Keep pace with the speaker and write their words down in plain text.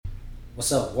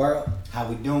What's up, world? How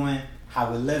we doing?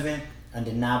 How we living?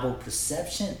 Undeniable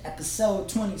Perception, episode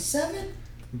 27.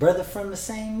 Brother from the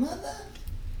same mother.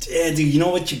 Yeah, dude, you know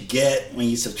what you get when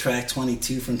you subtract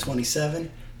 22 from 27?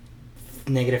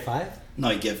 -5?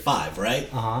 No, you get 5, right?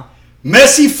 Uh-huh.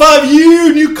 Messi,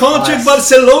 5-year, new contract,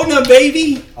 Barcelona,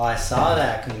 baby. Oh, I saw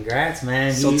that. Congrats,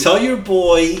 man. So tell your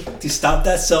boy to stop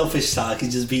that selfish talk.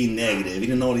 He's just being negative. He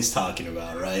didn't know what he's talking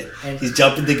about, right? He's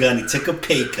jumping the gun. He took a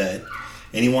pay cut.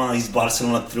 And he's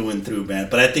Barcelona through and through, man.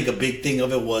 But I think a big thing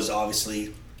of it was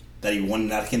obviously that he won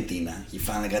in Argentina. He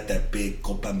finally got that big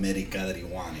Copa America that he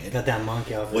wanted. Got that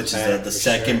monkey off his which back, is the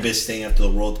second best thing after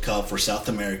the World Cup for South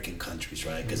American countries,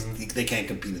 right? Because they can't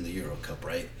compete in the Euro Cup,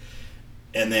 right?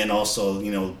 And then also,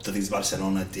 you know, the things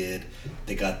Barcelona did,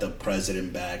 they got the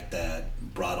president back that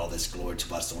brought all this glory to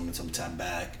Barcelona some time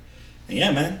back. And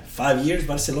yeah, man, 5 years,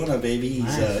 Barcelona, baby.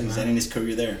 He's ending his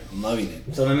career there. I'm loving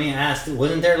it. So let me ask,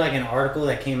 wasn't there like an article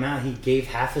that came out, he gave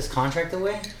half his contract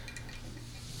away?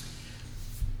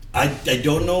 I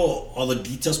don't know all the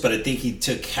details, but I think he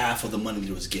took half of the money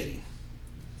he was getting.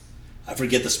 I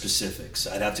forget the specifics.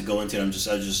 I'd have to go into it. I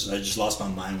just lost my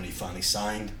mind when he finally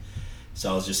signed.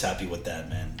 So I was just happy with that,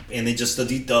 man. And they just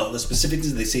the specifics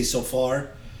that they say so far,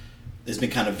 it's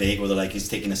been kind of vague. Where they're like he's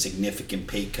taking a significant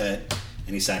pay cut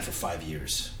and he signed for 5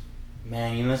 years.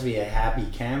 Man, you must be a happy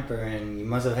camper, and you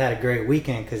must have had a great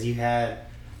weekend because you had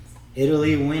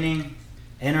Italy winning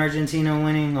and Argentina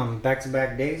winning on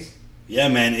back-to-back days. Yeah,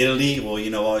 man, Italy. Well, you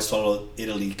know, I always follow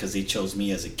Italy because they chose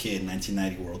me as a kid.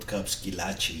 1990 World Cup,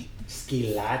 Schilacci.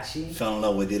 Fell in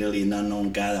love with Italy, an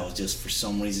unknown guy that was just for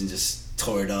some reason just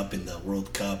tore it up in the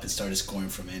World Cup and started scoring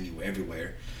from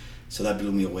everywhere. So that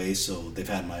blew me away. So they've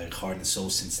had my heart and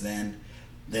soul since then.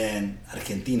 Then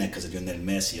Argentina, because of Lionel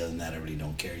Messi. Other than that, I really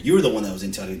don't care. You were the one that was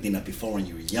into Argentina before when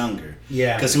you were younger.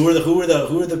 Yeah. Because who were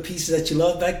the pieces that you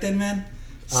loved back then, man?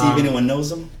 See if anyone knows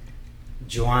them.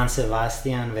 Joan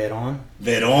Sebastian Veron.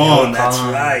 That's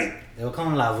right. They were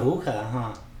calling him La Bruja,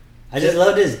 huh? I just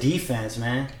loved his defense,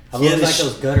 man. I loved like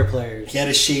those gutter players. He had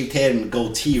a shaved head and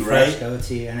goatee, Fresh right?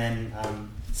 goatee, and then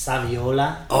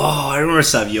Saviola. Oh, I remember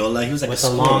Saviola. He was like with a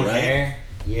squirrel, long right? hair.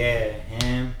 Yeah,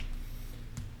 him.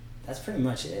 That's pretty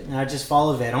much it. And I just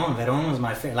followed Veron. Veron was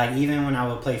my favorite. Like, even when I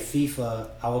would play FIFA,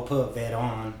 I would put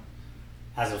Veron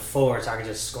as a forward so I could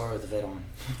just score with Veron.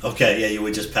 Okay, yeah, you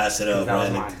would just pass it up, that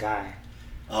right? was my guy.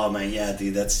 Oh, man, yeah,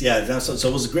 dude. So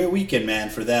it was a great weekend, man,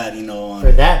 for that, you know.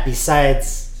 For that,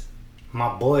 besides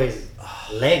my boy's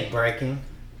leg breaking.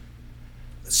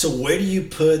 So where do you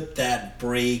put that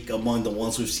break among the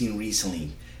ones we've seen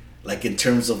recently? Like, in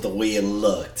terms of the way it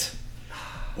looked?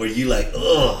 Were you like,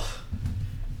 ugh?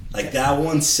 Like that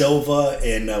one, Silva,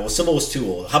 and Silva was too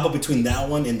old. How about between that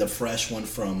one and the fresh one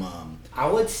from...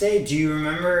 I would say, do you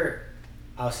remember...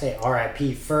 I'll say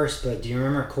R.I.P. first, but do you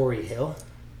remember Corey Hill?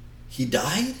 He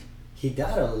died? He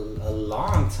died a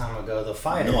long time ago, the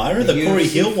fighter. No, I remember the Corey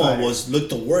Hill fighter. one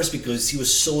looked the worst because he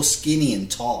was so skinny and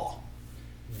tall.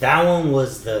 That one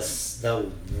was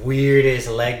the weirdest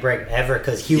leg break ever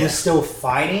because he was still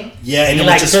fighting. Yeah, and he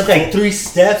like took like 3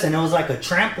 steps and it was like a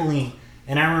trampoline.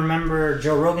 And I remember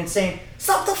Joe Rogan saying,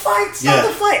 "Stop the fight! Stop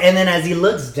the fight!" And then as he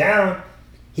looks down,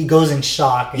 he goes in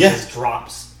shock and just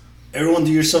drops. Everyone,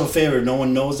 do yourself a favor. No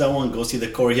one knows that one. Go see the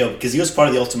Corey Hill because he was part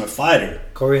of the Ultimate Fighter.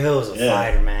 Corey Hill is a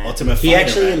fighter, man. Ultimate Fighter. He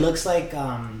actually looks like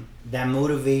that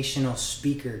motivational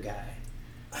speaker guy.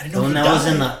 I didn't know he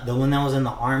died. The one that was in the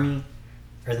army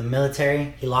or the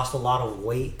military. He lost a lot of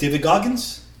weight. David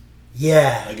Goggins.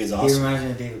 Yeah, that guy's awesome. He reminds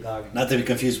me of David Goggins. Not to be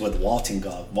confused with Walton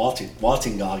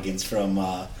Goggins from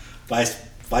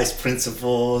Vice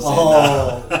Principals.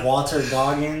 And, Walter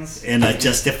Goggins. And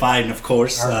Justified, and of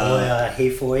course... Our boy,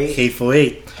 Hateful Eight. Hateful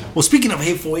Eight. Well, speaking of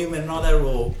Hateful Eight, man, and all that,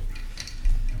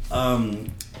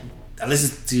 I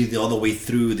listened to all the way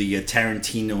through the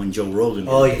Tarantino and Joe Rogan.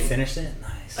 Oh, you finished it?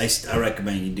 Nice. I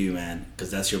recommend you do, man,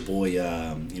 because that's your boy,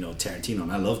 Tarantino.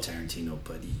 And I love Tarantino,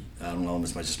 but I don't know him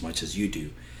as much as you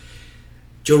do.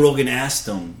 Joe Rogan asked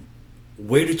him,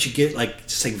 where did you get, like,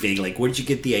 just like vague, like, where did you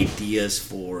get the ideas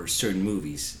for certain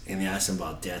movies? And they asked him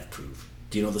about Death Proof.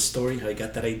 Do you know the story, how he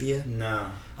got that idea?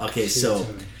 No. Okay, so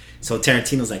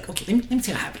Tarantino's like, okay, let me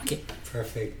tell you what happened, okay?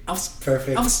 Perfect. I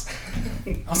was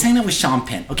hanging out with Sean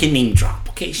Penn. Okay, name drop.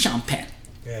 Okay, Sean Penn.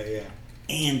 Yeah.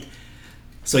 And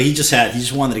so he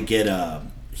just wanted to get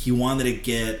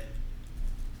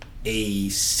a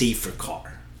safer car.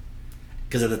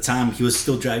 Because at the time, he was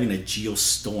still driving a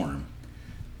Geostorm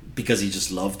because he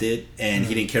just loved it, and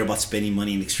he didn't care about spending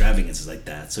money in extravagances like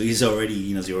that. So he's already,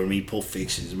 he's already made Pulp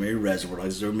Fiction, he's already Reservoir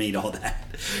Dogs, he's already made all that.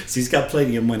 So he's got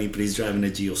plenty of money, but he's driving a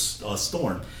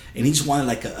Geostorm. And he just wanted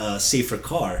like a safer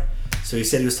car. So he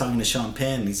said he was talking to Sean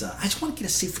Penn, and he's like, I just want to get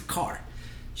a safer car.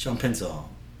 Sean Penn's all,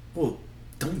 well,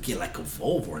 don't get like a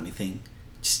Volvo or anything.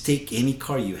 Just take any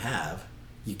car you have,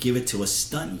 you give it to a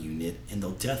stunt unit, and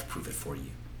they'll death proof it for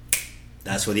you.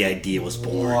 That's where the idea was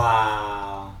born.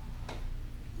 Wow.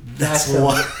 That's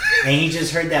what. And he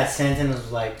just heard that sentence and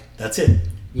was like, that's it.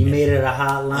 You made it a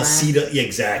hot line. Yeah,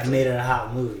 exactly. You made it a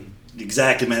hot movie.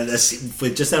 Exactly, man. That's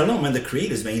just, I don't know, man. The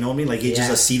creators, man. You know what I mean? Like,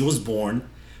 a seed was born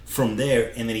from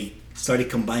there, and then he started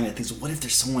combining things. What if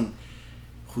there's someone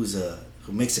who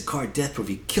makes a car death proof?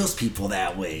 He kills people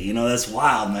that way. You know, that's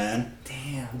wild, man.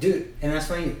 Damn, dude. And that's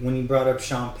funny when you brought up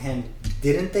Sean Penn.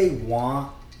 Didn't they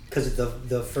want? Because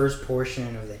the first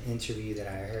portion of the interview that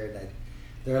I heard, that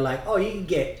they're like, oh, you can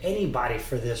get anybody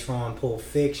for this role in Pulp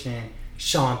Fiction.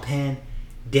 Sean Penn,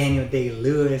 Daniel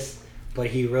Day-Lewis, but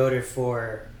he wrote it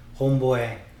for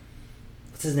homeboy.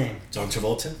 What's his name? John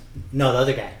Travolta? No, the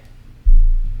other guy.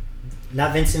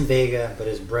 Not Vincent Vega, but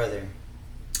his brother.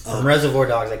 From Reservoir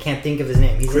Dogs. I can't think of his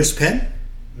name. Chris Penn?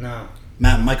 No.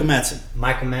 Michael Madsen.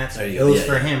 Michael Madsen. It was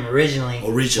for him originally.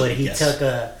 But he took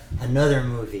another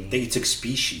movie. I think he took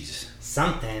Species.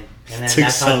 Something. And then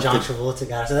that's how John Travolta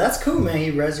got it. So that's cool, man. He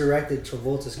resurrected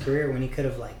Travolta's career when he could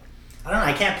have, like... I don't know.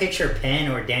 I can't picture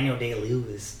Penn or Daniel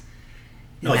Day-Lewis.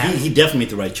 No, he definitely made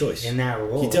the right choice. In that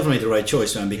role. He definitely made the right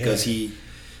choice, man, because he...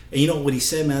 And you know what he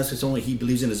said, man? It's only he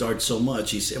believes in his art so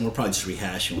much. And we're probably just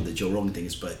rehashing what the Joe Rogan thing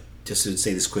is, but just to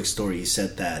say this quick story, he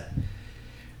said that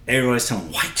everybody's telling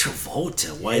him, why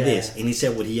Travolta? Why this? And he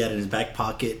said what he had in his back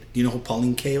pocket. Do you know who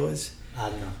Pauline Kael was? I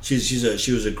don't know. She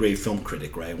was a great film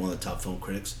critic, right? One of the top film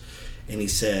critics. And he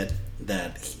said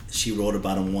that she wrote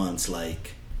about him once,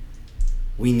 like,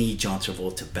 we need John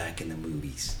Travolta back in the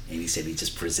movies. And he said he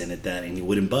just presented that and he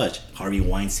wouldn't budge. Harvey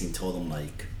Weinstein told him,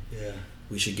 like,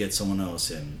 we should get someone else.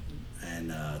 And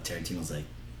Tarantino was like,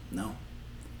 no.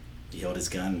 He held his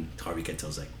gun. Harvey Weinstein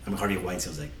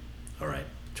was like, all right,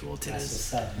 Travolta That's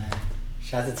is. what's up, man.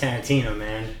 Shout out to Tarantino,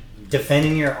 man.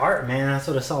 Defending your art, man. That's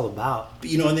what it's all about.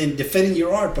 You know, and then defending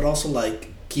your art, but also,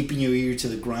 like, keeping your ear to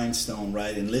the grindstone,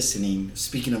 right? And listening.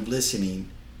 Speaking of listening,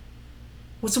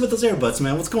 what's up with those earbuds,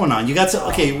 man? What's going on? You got to...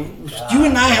 Okay, you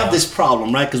and I have this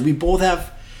problem, right? Because we both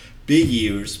have big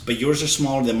ears, but yours are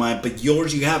smaller than mine. But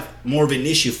yours, you have more of an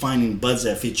issue finding buds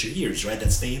that fit your ears, right?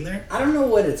 That stay in there. I don't know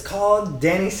what it's called.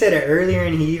 Danny said it earlier,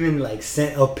 and he even like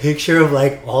sent a picture of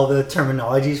like all the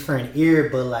terminologies for an ear,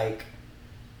 but like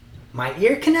my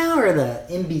ear canal or the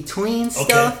in between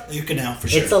stuff. Okay, ear canal for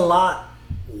sure. It's a lot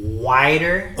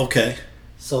wider. Okay.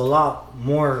 So a lot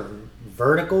more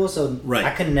vertical. So right.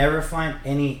 I could never find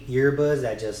any earbuds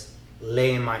that just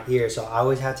lay in my ear. So I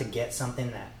always have to get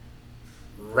something that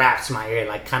wraps my ear,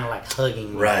 like kind of like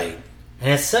hugging me. Right. And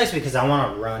it sucks because I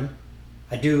want to run.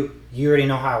 I do. You already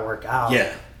know how I work out.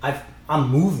 Yeah. I'm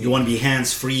moving. You want to be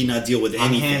hands free, not deal with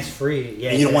anything. I'm hands free. Yeah.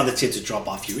 And you don't want the tip to drop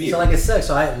off your ear. So like it sucks.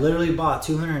 So I literally bought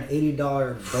 $280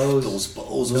 Bose. Those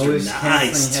Bose are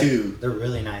nice too. They're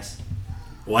really nice.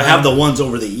 Well, I have the ones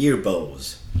over the ear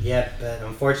Bose. Yeah, but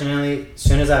unfortunately, as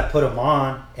soon as I put them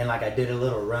on and like I did a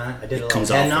little run, I did a little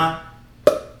head nod.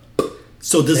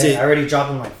 So does it? I already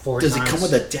dropped them like 4 times. Does it come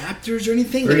with adapters or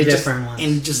anything? 3 different ones.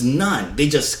 And just none. They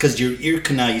just, because your ear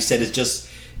canal, you said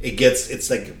it's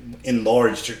like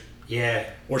enlarged. Yeah.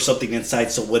 Or something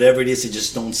inside. So whatever it is, it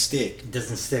just don't stick. It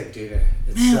doesn't stick, dude.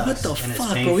 Man, what the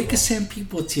fuck, bro? We could send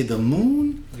people to the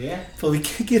moon. Yeah. But we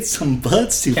can't get some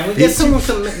buds to. Can we get someone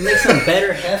to make some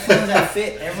better headphones that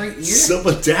fit every ear? Some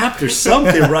adapter,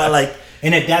 something, right? Like.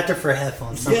 An adapter for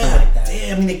headphones, something like that.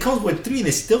 Damn, I mean, it comes with 3 and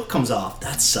it still comes off.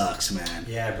 That sucks, man.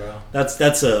 Yeah, bro.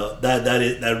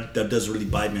 That does really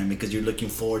bite, man, because you're looking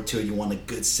forward to it. You want a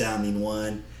good sounding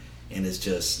one, and it's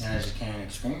just. And I just can't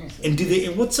experience it.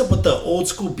 And what's up with the old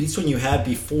school Beats one you had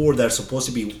before that are supposed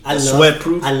to be sweat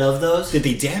proof? I love those. Did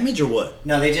they damage or what?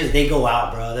 No, they go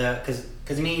out, bro.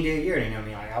 Because me, dude, you already know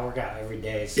me. Like I work out every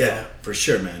day. So yeah, for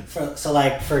sure, man. So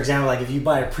like for example, like if you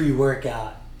buy a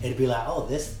pre-workout. It'd be like, oh,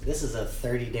 this is a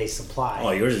 30-day supply.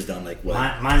 Oh, yours is done like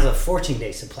what? Mine's a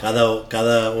 14-day supply. Cada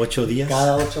 8 días?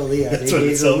 Cada 8 días. 8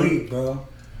 days a week, bro.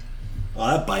 Oh,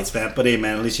 that bites, man. But hey,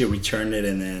 man, at least you return it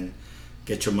and then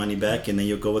get your money back, and then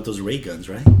you'll go with those ray guns,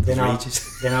 right? Then I'll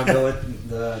go with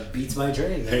the Beats by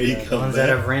Dre. There you go, ones man.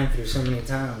 that I've ran through so many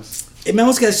times. Hey, man,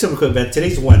 let's get something quick, man.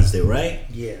 Today's Wednesday, right?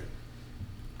 Yeah.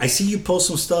 I see you post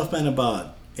some stuff, man,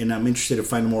 about, and I'm interested to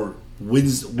find more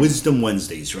Wisdom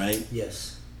Wednesdays, right?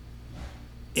 Yes.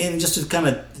 And just to kind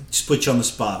of just put you on the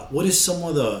spot, what is some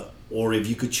of the, or if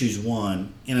you could choose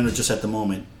one, and I know just at the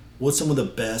moment, what's some of the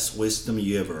best wisdom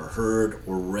you ever heard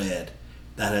or read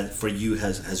that for you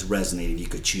has resonated? You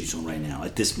could choose one right now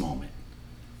at this moment.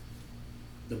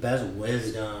 The best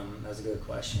wisdom. That's a good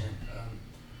question.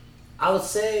 I would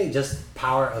say just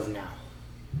power of now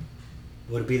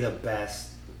would be the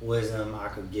best wisdom I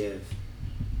could give,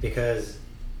 because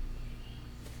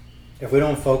if we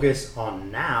don't focus on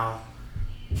now,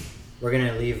 we're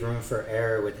gonna leave room for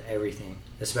error with everything,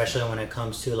 especially when it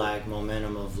comes to like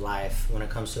momentum of life, when it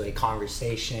comes to a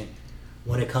conversation,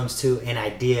 when it comes to an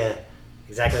idea.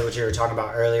 Exactly what you were talking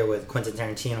about earlier with Quentin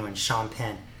Tarantino and Sean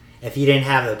Penn. If you didn't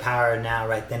have the power of now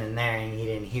right then and there, and you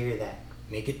didn't hear that,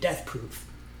 make it death proof,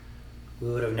 we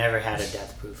would have never had a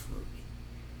death proof movie.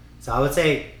 So I would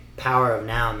say power of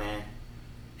now, man.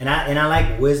 And I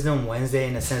like Wisdom Wednesday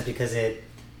in a sense because it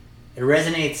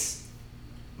resonates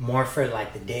more for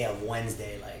like the day of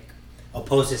Wednesday, like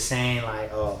opposed to saying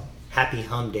like, oh, happy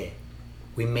hum day,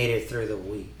 we made it through the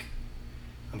week.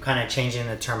 I'm kind of changing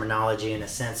the terminology in a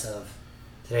sense of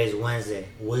today's Wednesday,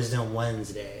 Wisdom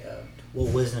Wednesday.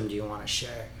 What wisdom do you want to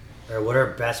share? Or what are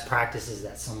best practices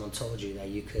that someone told you that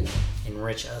you could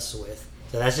enrich us with?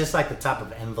 So that's just like the top of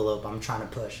the envelope I'm trying to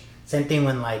push. Same thing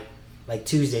when like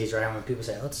Tuesdays, right? When people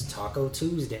say, oh, it's Taco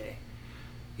Tuesday,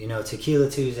 Tequila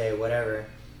Tuesday, whatever.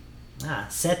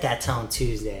 Set that tone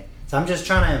Tuesday. So I'm just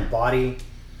trying to embody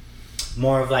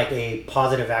more of like a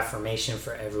positive affirmation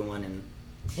for everyone and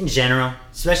in general,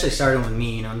 especially starting with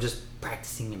me. I'm just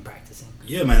practicing and practicing.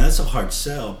 Yeah, man, that's a hard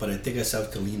sell, but I think I still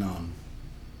have to lean on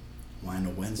Wine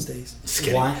on Wednesdays. Just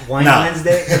kidding. Wine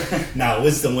Wednesday? No,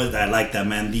 Wisdom Wednesday. I like that,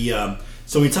 man.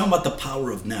 So we talk about the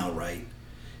power of now, right?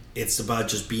 It's about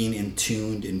just being in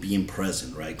tuned and being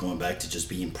present, right? Going back to just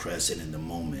being present in the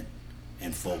moment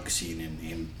and focusing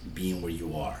and being where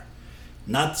you are.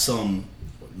 Not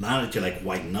that you're like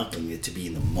white knuckling it to be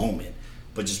in the moment,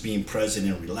 but just being present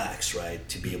and relaxed, right?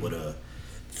 To be able to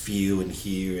feel and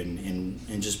hear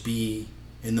and just be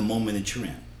in the moment that you're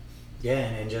in. Yeah,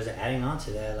 and just adding on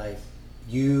to that, like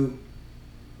you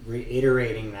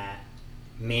reiterating that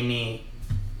made me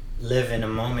live in a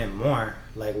moment more,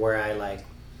 like where I like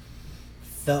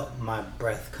felt my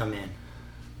breath come in,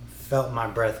 felt my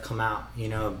breath come out,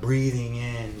 breathing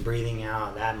in, breathing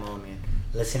out, that moment,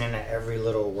 listening to every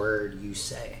little word you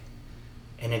say.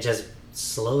 And it just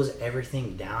slows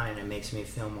everything down and it makes me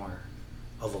feel more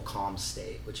of a calm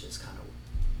state, which is kind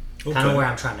of where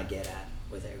I'm trying to get at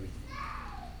with everything.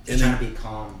 Just trying to be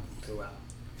calm throughout.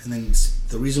 And then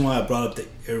the reason why I brought up the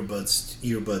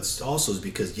earbuds also is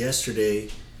because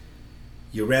yesterday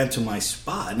you ran to my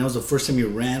spot, and it was the first time you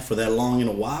ran for that long in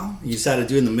a while. You decided to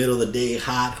do it in the middle of the day,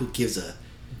 hot. Who gives a...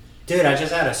 Dude, I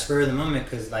just had a spur of the moment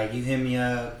because like you hit me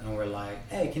up and we're like,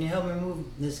 hey, can you help me move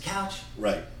this couch?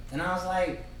 Right. And I was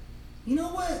like, you know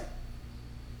what?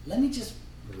 Let me just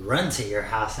run to your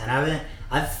house. And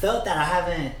I've felt that I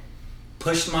haven't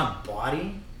pushed my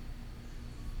body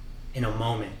in a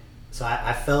moment. So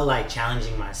I felt like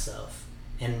challenging myself.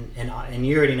 And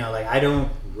you already know, like, I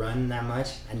don't run that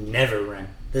much. I never run.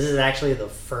 This is actually the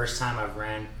first time I've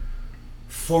ran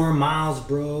 4 miles,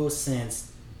 bro,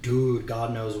 since, dude,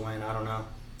 God knows when. I don't know.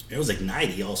 It was like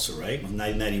 90 also, right? It was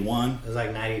 90, 91. It was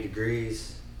like 90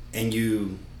 degrees. And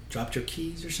you dropped your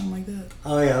keys or something like that?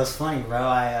 Oh, yeah, it was funny,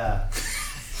 bro.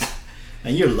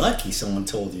 And you're lucky someone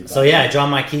told you about So, yeah, I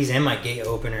dropped my keys and my gate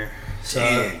opener.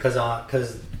 So,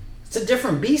 because it's a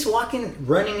different beast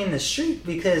running in the street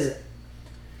because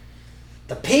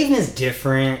the pavement's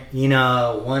different.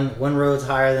 One road's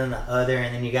higher than the other,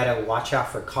 and then you got to watch out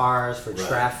for cars, for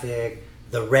traffic,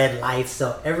 the red lights.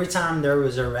 So every time there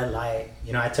was a red light,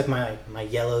 I took my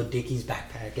yellow Dickies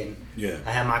backpack and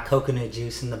I had my coconut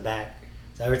juice in the back.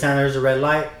 So every time there was a red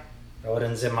light, I would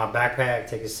unzip my backpack,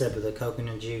 take a sip of the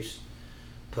coconut juice,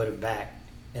 put it back,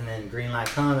 and then green light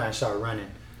comes and I start running.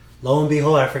 Lo and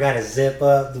behold, I forgot to zip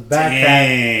up the backpack.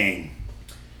 Dang.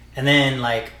 And then,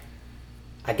 like,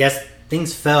 I guess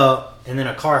things fell, and then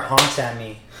a car honks at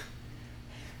me.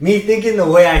 Me thinking the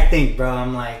way I think, bro.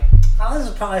 I'm like, oh, this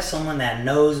is probably someone that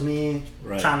knows me,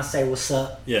 trying to say what's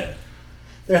up. Yeah.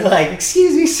 They're like,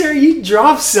 excuse me, sir, you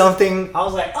dropped something. I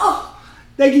was like, oh,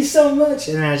 thank you so much.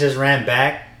 And then I just ran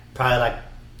back, probably like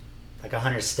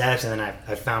 100 steps, and then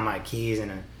I found my keys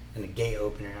and the gate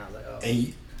opener, and I was like, oh.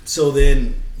 And so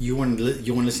then you weren't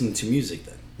listening to music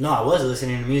then? No, I was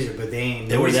listening to music, but they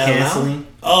were canceling. Loud?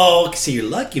 Oh, see, you're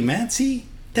lucky, man. See,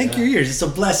 thank your ears. It's a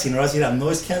blessing, or else you'd have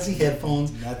noise canceling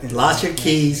headphones, lost your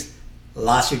keys,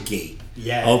 lost your gate.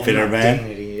 Yeah, opener, man.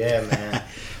 Dignity. Yeah, man.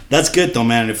 That's good though,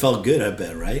 man. It felt good, I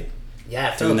bet, right?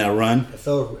 Yeah, doing that run.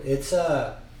 It's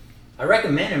I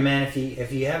recommend it, man.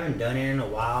 If you haven't done it in a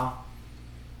while,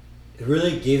 it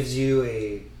really gives you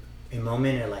a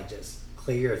moment to like just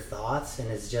clear your thoughts,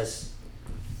 and it's just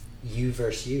you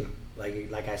versus you.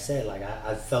 Like I said, like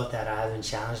I felt that I haven't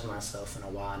challenged myself in a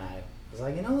while, and I was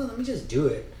like, you know what? Let me just do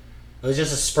it. It was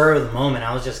just a spur of the moment.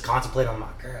 I was just contemplating on my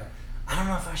girl. I don't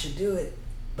know if I should do it,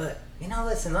 but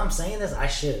listen, I'm saying this, I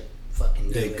should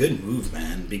fucking do it. Good move,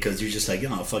 man. Because you're just like,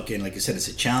 fucking, like you said, it's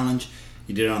a challenge.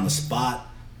 You did it on the spot.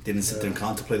 Didn't sit there and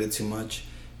contemplate it too much.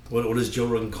 What does Joe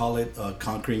Rogan call it?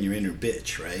 Conquering your inner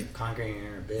bitch, right? Conquering your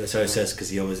inner bitch. That's how it says, because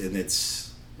he always, and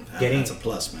that's a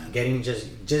plus, man.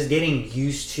 Just getting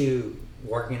used to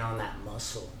working on that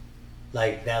muscle,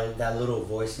 like that little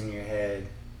voice in your head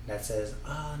that says,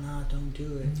 "Oh no, don't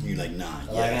do it." You're like, nah,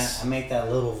 I make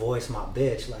that little voice my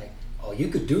bitch, like, "Oh, you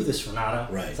could do this,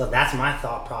 Renato." Right. So that's my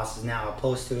thought process now,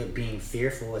 opposed to it being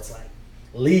fearful. It's like,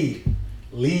 lead,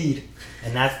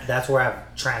 and that's where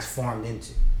I've transformed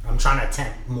into. I'm trying to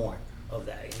attempt more of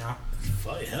that,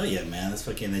 Hell yeah, man. That's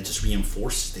fucking, it just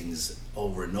reinforces things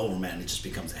over and over, man. It just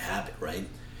becomes a habit, right?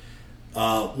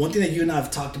 One thing that you and I have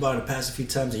talked about in the past a few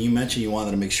times, and you mentioned you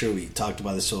wanted to make sure we talked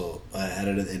about this, so I had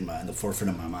it in the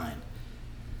forefront of my mind.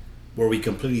 Where we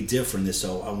completely differ in this,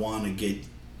 so I want to get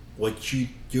what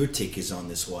your take is on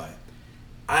this. Why?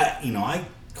 I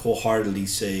wholeheartedly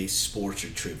say sports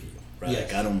are trivial, right?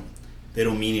 Yes. Like they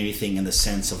don't mean anything in the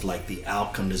sense of like the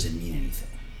outcome doesn't mean anything,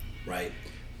 right?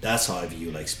 That's how I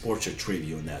view, like, sports are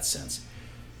trivial in that sense.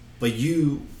 But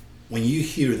when you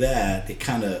hear that, it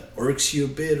kind of irks you a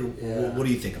bit, or what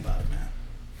do you think about it, man?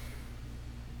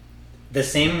 The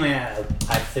same way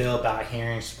I feel about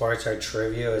hearing sports are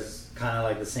trivial is kind of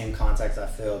like the same context I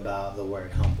feel about the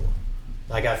word humble.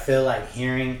 Like, I feel like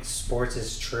hearing sports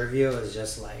is trivial is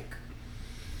just like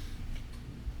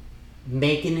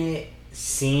making it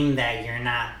seem that you're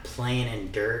not playing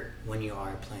in dirt when you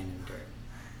are playing in dirt.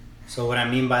 So what I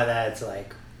mean by that, it's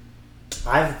like,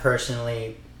 I've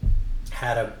personally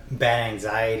had a bad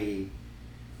anxiety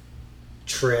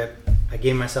trip. I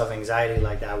gave myself anxiety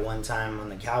like that one time when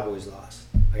the Cowboys lost.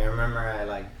 Like, I remember I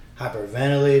like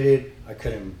hyperventilated. I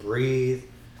couldn't breathe.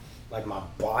 Like, my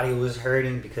body was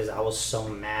hurting because I was so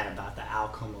mad about the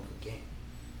outcome of the game.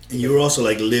 And you were also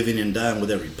like living and dying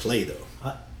with every play,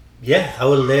 though. Yeah, I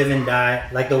would live and die.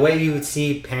 Like, the way you would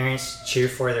see parents cheer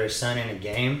for their son in a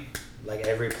game, like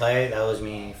every play, that was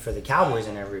me for the Cowboys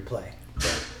in every play.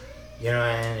 In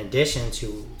addition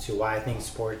to why I think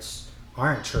sports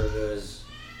aren't trivial is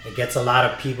it gets a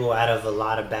lot of people out of a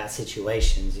lot of bad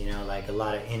situations, like a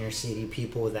lot of inner city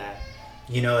people that,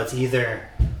 it's either,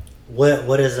 what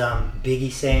does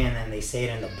Biggie say, and then they say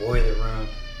it in the boiler room,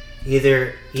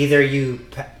 either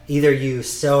you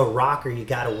sell rock or you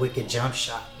got a wicked jump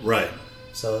shot. Right.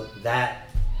 So that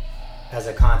as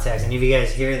a context, and if you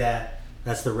guys hear that,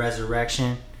 that's the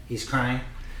resurrection. He's crying,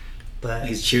 but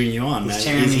he's cheering you on, man.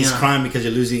 He's crying because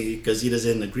you're losing, because he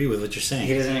doesn't agree with what you're saying.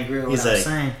 He doesn't agree with what I'm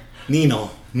saying.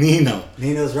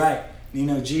 Nino's right.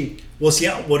 Nino G. Well, see,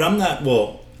 I'm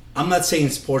not saying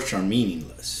sports are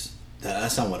meaningless.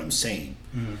 That's not what I'm saying.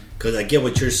 Because I get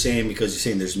what you're saying, because you're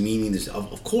saying there's meaning.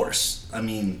 Of course. I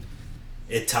mean,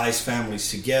 it ties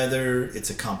families together. It's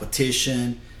a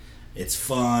competition. It's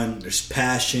fun. There's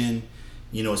passion.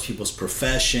 It's people's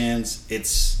professions.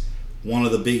 It's one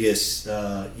of the biggest,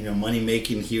 money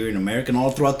making here in America and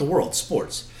all throughout the world,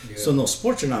 sports. Yeah. So no,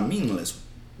 sports are not meaningless.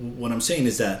 What I'm saying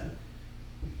is that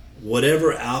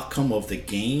whatever outcome of the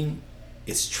game,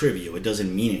 it's trivial. It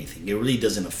doesn't mean anything. It really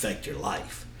doesn't affect your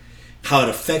life. How it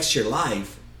affects your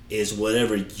life is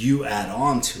whatever you add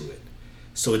on to it.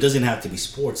 So it doesn't have to be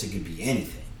sports. It could be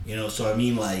anything. So I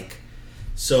mean, like,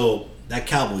 so that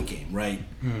Cowboy game, right?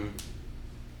 Mm-hmm.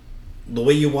 The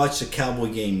way you watch the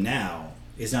Cowboy game now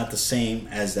is not the same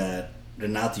as the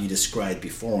Renato you described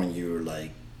before when you were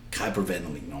like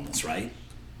hyperventilating almost, right?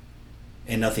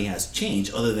 And nothing has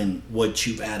changed other than what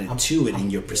you've added to it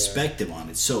and your perspective on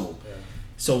it. So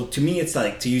to me, it's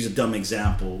like, to use a dumb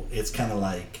example, it's kind of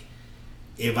like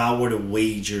if I were to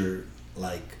wager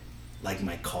like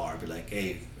my car, be like,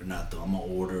 hey, Renato, I'm gonna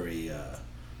order a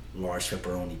large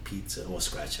pepperoni pizza. Or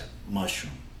scratch that,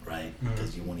 mushroom, right? Mm-hmm.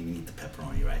 Because you won't even eat the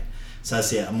pepperoni, right? So I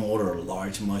say, I'm going to order a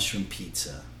large mushroom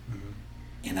pizza.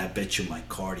 Mm-hmm. And I bet you my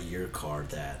car to your car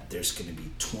that there's going to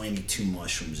be 22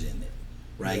 mushrooms in it,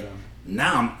 right? Yeah.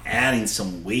 Now I'm adding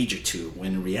some wager to it,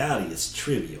 when in reality it's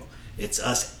trivial. It's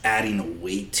us adding a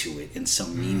weight to it and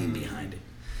some meaning behind it.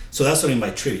 So that's what I mean by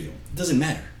trivial. It doesn't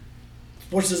matter.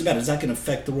 Sports doesn't matter. It's not going to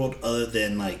affect the world other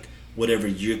than like whatever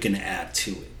you're going to add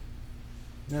to it.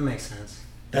 That makes sense.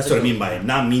 That's what I mean by it.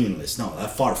 Not meaningless. No,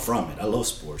 that's far from it. I love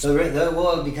sports.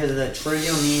 Well, because the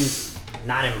trivial means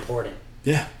not important.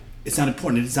 Yeah. It's not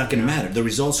important. It's not going to matter. The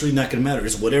results are really not going to matter.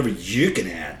 It's whatever you're going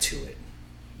to add to it.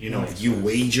 If you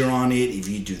wager on it, if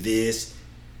you do this,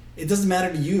 it doesn't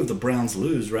matter to you if the Browns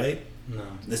lose, right? No.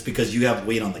 That's because you have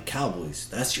weight on the Cowboys.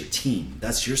 That's your team.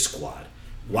 That's your squad.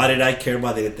 Why did I care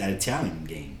about that Italian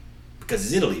game? Because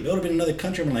it's Italy. If it would have been another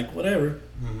country, I'm like, whatever.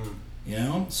 Mm-hmm. You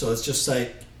know? So it's just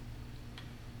like,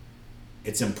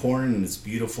 it's important and it's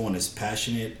beautiful and it's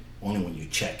passionate only when you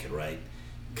check it, right?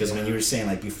 Because when you were saying,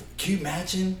 like, before, can you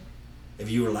imagine if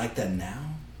you were like that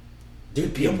now? Dude,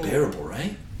 it'd be unbearable,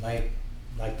 right? Like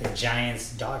the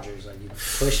Giants Dodgers, like you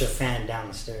push a fan down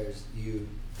the stairs, you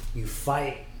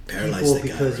fight people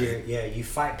because you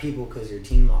fight people because your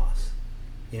team lost.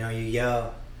 You know, you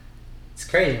yell. It's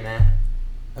crazy, man.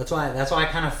 That's why I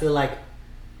kind of feel like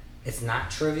it's not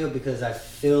trivial, because I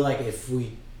feel like if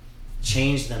we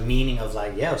change the meaning of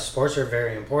like, sports are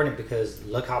very important because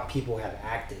look how people have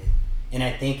acted, and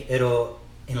I think it'll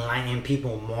enlighten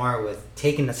people more with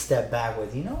taking a step back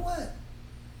with, you know what?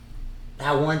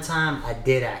 That one time I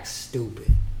did act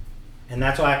stupid. And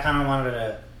that's why I kind of wanted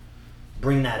to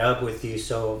bring that up with you,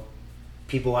 so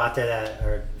people out there that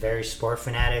are very sport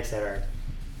fanatics, that are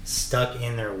stuck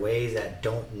in their ways, that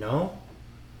don't know,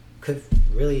 could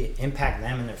really impact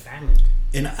them and their family.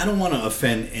 And I don't want to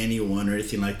offend anyone or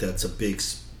anything like that. It's a big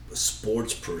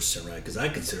sports person, right? Because I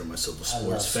consider myself a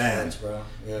sports fan, bro.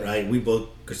 Yeah. Right? We both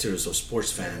consider ourselves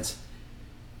sports fans.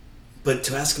 But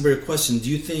to ask a better question, do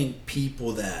you think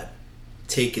people that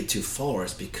take it too far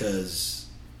is because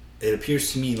it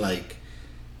appears to me like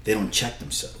they don't check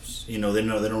themselves? You know, they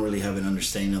don't really have an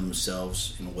understanding of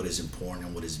themselves and what is important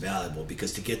and what is valuable.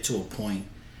 Because to get to a point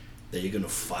that you're going to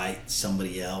fight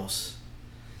somebody else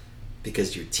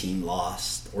because your team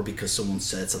lost or because someone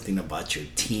said something about your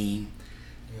team,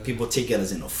 people take it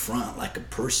as an affront, like a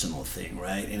personal thing,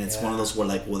 right? And it's one of those where,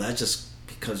 like, well, that's just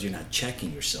because you're not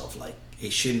checking yourself. Like,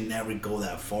 it should never go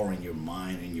that far in your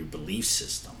mind and your belief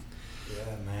system.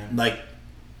 Yeah, man. Like,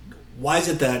 why is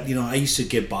it that, you know, I used to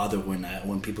get bothered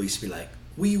when people used to be like,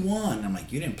 we won. I'm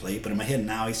like, you didn't play. But in my head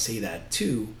now I say that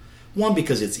too. One,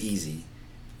 because it's easy.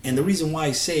 And the reason why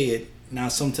I say it now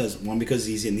sometimes, one, because it's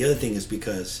easy. And the other thing is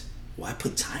because, well, I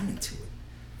put time into it.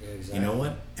 Yeah, exactly. You know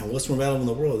what? And what's more valuable in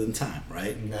the world than time,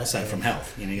 right? Aside from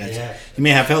health. You know, you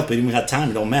may have health, but you may have time,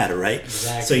 it don't matter, right?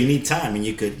 Exactly. So you need time, and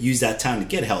you could use that time to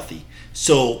get healthy.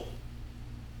 So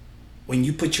when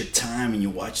you put your time and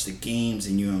you watch the games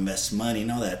and you invest money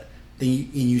and all that, then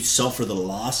you suffer the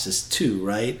losses too,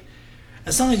 right?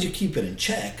 As long as you keep it in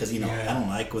check, because, you know, I don't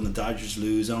like when the Dodgers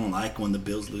lose. I don't like when the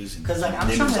Bills lose. Because, like,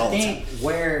 I'm trying to think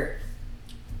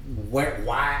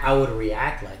why I would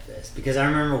react like this. Because I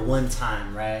remember one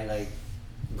time, right, like,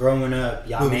 growing up,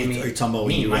 y'all made me... Are you talking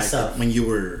about myself, when you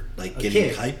were, like,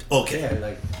 getting hyped? Okay. Yeah,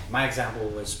 like, my example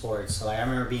was sports. So, like, I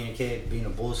remember being a kid, being a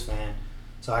Bulls fan.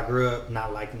 So I grew up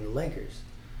not liking the Lakers.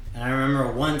 And I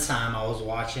remember one time I was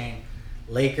watching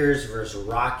Lakers versus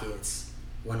Rockets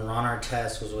when Ron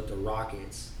Artest was with the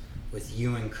Rockets, with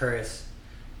you and Chris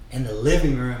in the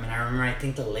living room. And I remember, I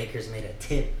think the Lakers made a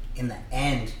tip in the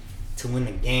end to win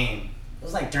the game. It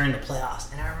was like during the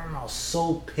playoffs. And I remember I was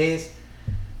so pissed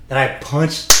that I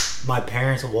punched my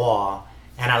parents' wall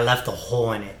and I left a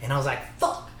hole in it. And I was like,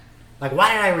 fuck. Like,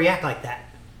 why did I react like that?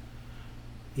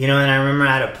 You know, and I remember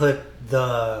I had to put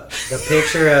the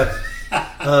picture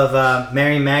of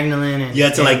Mary Magdalene and you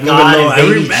had to, like, God and I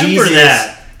remember Jesus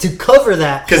that. To cover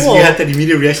that. Because you had that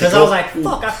immediate reaction. Because I was like,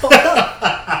 fuck, I fucked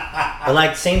up. But,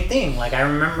 like, same thing. Like, I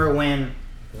remember when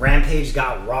Rampage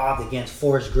got robbed against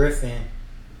Forrest Griffin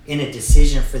in a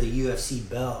decision for the UFC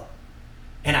belt.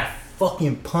 And I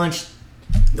fucking punched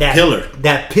that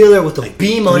pillar with a like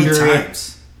beam under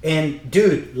it. And,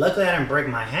 dude, luckily I didn't break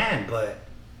my hand, but...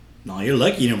 No, you're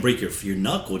lucky you didn't break your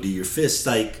knuckle, dude. Your fist,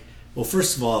 like... Well,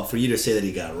 first of all, for you to say that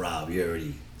he got robbed, you're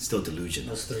already still delusional.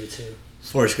 It was 3-2.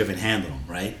 Forrest Griffin handled him,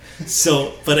 right?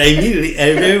 So, but I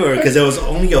remember, because there was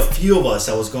only a few of us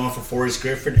that was going for Forrest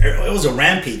Griffin. It was a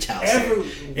Rampage house.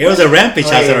 It was a Rampage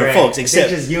house at our folks, except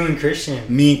just you and Christian.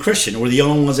 Me and Christian were the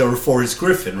only ones that were Forrest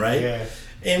Griffin, right? Yeah.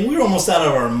 And we were almost out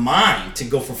of our mind to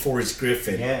go for Forrest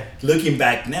Griffin. Yeah. Looking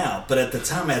back now, but at the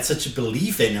time I had such a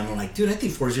belief in him. I'm like, dude, I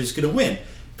think Forrest Griffin's gonna win.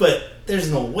 But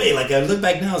there's no way. Like, I look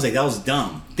back now, I was like, that was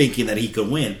dumb, thinking that he could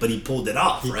win, but he pulled it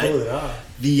off, right? He pulled it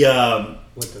off.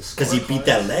 Because he beat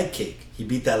that leg kick. He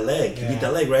beat that leg. He beat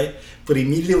that leg, right? But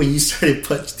immediately when you started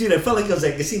punching, dude, I felt like I was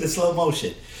like, I see the slow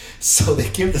motion. So they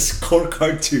give the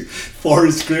scorecard to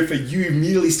Forrest Griffin. You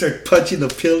immediately start punching the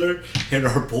pillar, and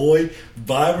our boy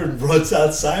Byron runs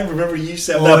outside. Remember, you used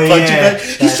to have that punching bag?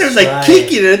 He starts like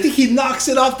kicking it. I think he knocks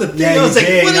it off the thing. I was like,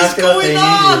 what is going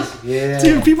on? Yeah.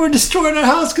 Dude, people are destroying our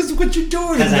house because of what you're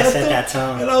doing. Because I set that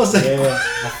tone. And I was like,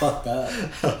 I fucked up.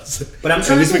 But I'm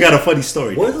trying at least we got a funny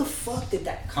story. Where the fuck did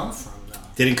that come from, though?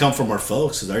 Didn't come from our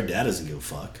folks, because our dad doesn't give a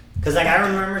fuck. Because, like, I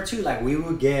remember, too, like, we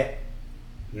would get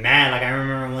mad. Like, I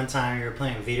remember one time you were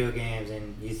playing video games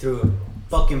and you threw a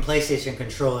fucking PlayStation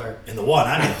controller in the wall.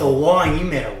 At the wall, and you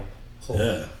made a hole.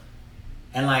 Yeah.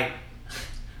 And like,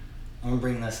 I'm gonna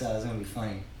bring this up. It's gonna be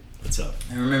funny. What's up?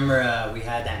 I remember we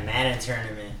had that Madden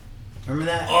tournament. Remember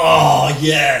that? Oh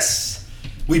yes.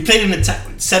 We played in the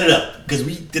set it up because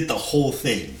we did the whole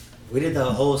thing. We did the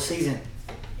whole season.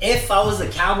 If I was the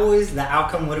Cowboys, the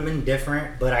outcome would have been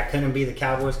different, but I couldn't be the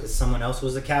Cowboys because someone else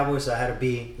was the Cowboys, so I had to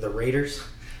be the Raiders.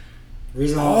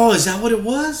 Is that what it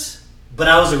was? But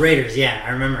I was the Raiders, yeah,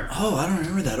 I remember. Oh, I don't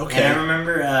remember that. Okay. And I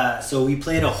remember, so we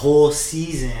played a whole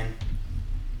season,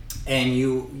 and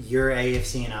you're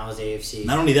AFC and I was AFC.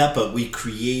 Not only that, but we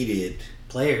created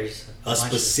players. A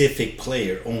specific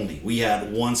player only. We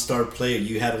had one star player.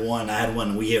 You had one. I had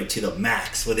one. We had to the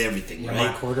max with everything, right?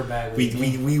 My quarterback.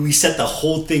 We set the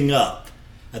whole thing up.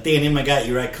 I think I named my guy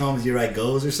 "Here I Comes, Here I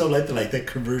Goes" or something like that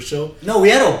commercial. No, we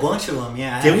had a bunch of them.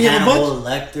 Yeah, Did we have a bunch?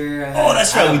 Lecter.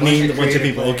 That's right. We named a bunch of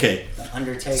people. Okay. The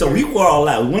Undertaker. So we were all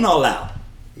out. We went all out.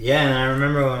 Yeah, and I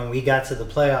remember when we got to the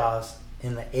playoffs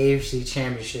in the AFC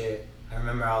Championship. I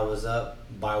remember I was up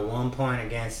by 1 point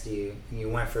against you, and you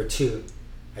went for 2,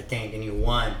 I think, and you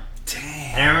won. Damn.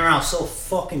 And I remember I was so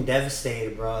fucking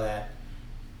devastated, bro, that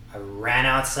I ran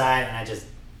outside and I just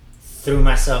threw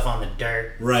myself on the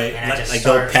dirt. Right, and I just like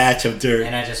a patch of dirt.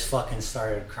 And I just fucking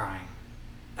started crying.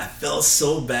 I felt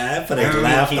so bad, but I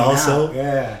laughed also. Out.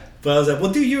 Yeah. But I was like,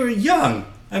 well, dude, you were young.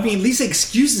 I mean, at least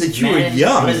excuses that you were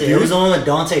young. It was the one with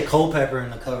Dante Culpepper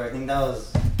in the cover. I think that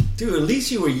was... Dude, at least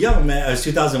you were young, man. It was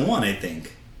 2001, I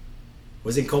think.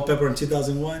 Was it Culpepper in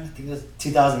 2001? I think it was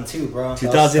 2002, bro.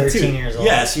 2002. I was 13 years old.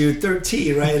 Yes, you were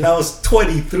 13, right? And I was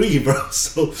 23, bro.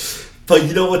 So, but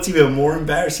you know what's even more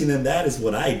embarrassing than that is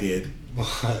what I did.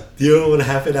 What? Do you know what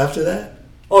happened after that?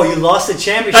 Oh, you lost the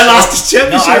championship. I lost the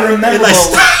championship. No, I remember.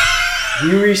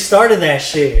 You restarted that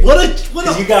shit.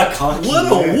 What you got cocky. What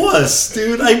a wuss,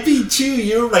 dude. I beat you.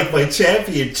 You were like my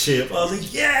championship. I was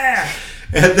like, yeah.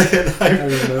 And then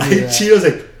I cheated. I was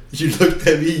like, you looked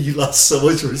at me. You lost so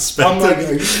much respect. I'm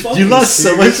like, you lost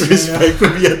so much respect for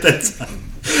me at that time.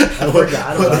 I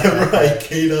forgot Whenever I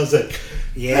came, I was like,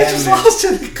 yeah, I just lost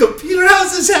to the computer.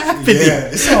 How's this happening? Yeah,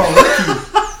 it's all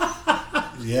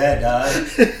rookie. Yeah,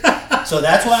 dog. So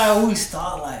that's why I always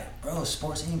thought, like, bro,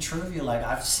 sports ain't trivial. Like,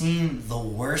 I've seen the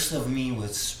worst of me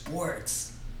with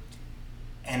sports.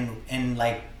 And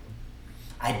like,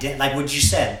 I did, like what you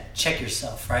said, check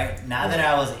yourself, right? Now that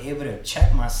I was able to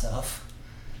check myself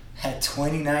at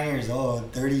 29 years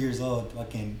old, 30 years old,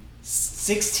 fucking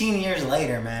 16 years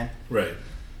later, man. Right.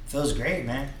 Feels great,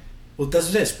 man. Well, that's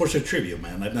what it is. Sports are trivial,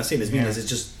 man. I'm not saying this meaningless. It's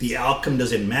just the outcome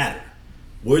doesn't matter.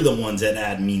 We're the ones that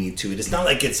add meaning to it. It's not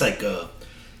like it's like a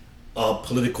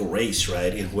political race,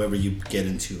 right? And whoever you get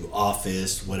into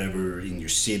office, whatever, in your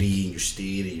city, in your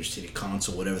state, in your city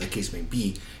council, whatever the case may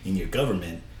be, in your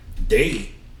government, they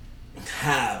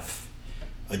have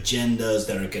agendas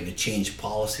that are going to change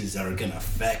policies that are going to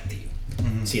affect you.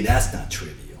 Mm-hmm. See, that's not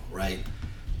trivial, right?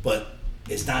 But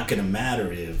it's not going to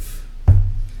matter if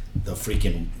the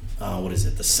freaking,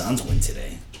 the Suns win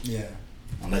today. Yeah.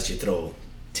 Unless you throw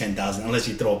 10,000, unless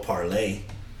you throw a parlay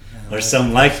or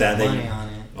something like that. Money on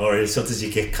it. Or sometimes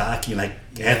you get cocky like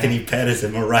Anthony Pettis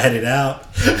and we'll ride it out.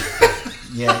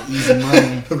 Yeah, easy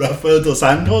money. Rafael Dos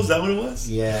Santos, is that what it was?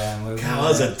 Yeah. God, that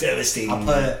was a devastating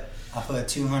I put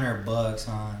 $200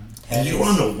 on. And you were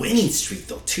on a winning streak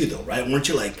though, right? Weren't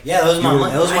you like? Yeah, that was my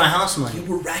money. That was my house money. You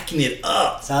were racking it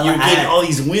up. So you were getting all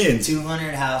these wins.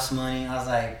 $200 house money. I was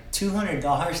like,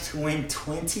 $200 to win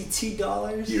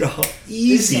 $22. You're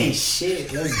easy. This ain't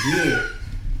shit. Let's get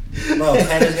it. Bro,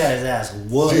 Pettis got his ass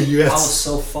whooped. Dude, I was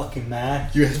so fucking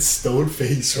mad. You had stone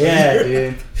face, right? Yeah,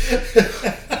 dude.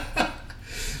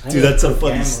 Dude, that's so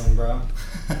funny. Gambling, bro.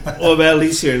 Well, man, at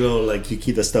least you're a little, like, you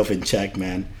keep the stuff in check,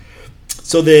 man.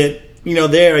 So that,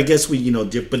 there, I guess we,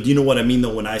 but you know what I mean,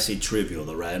 though, when I say trivial,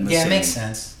 though, right? Yeah, it makes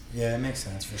sense. Yeah, it makes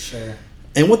sense, for sure.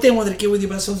 And one thing I wanted to get with you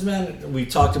about something, man, we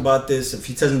talked about this a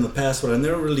few times in the past, but I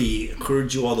never really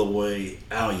heard you all the way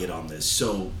out yet on this.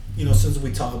 So, since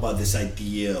we talk about this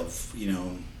idea of,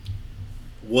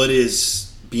 what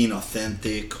is being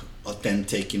authentic,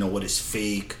 what is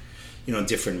fake,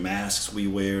 different masks we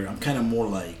wear, I'm kind of more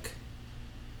like,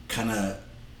 I'm a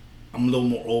little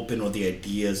more open with the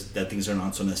ideas that things are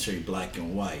not so necessarily black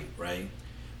and white, right?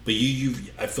 But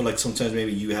I feel like sometimes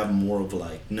maybe you have more of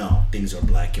like, no, things are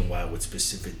black and white with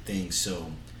specific things.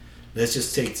 So let's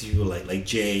just take to you like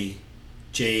Jay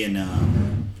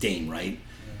and Dame, right?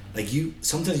 Like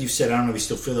sometimes you said, I don't know if you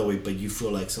still feel that way, but you feel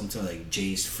like sometimes like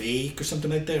Jay's fake or something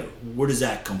like that. Where does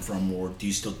that come from? Or do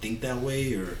you still think that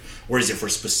way? Or is it for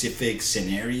specific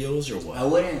scenarios or what? I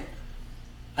wouldn't.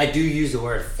 I do use the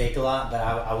word fake a lot, but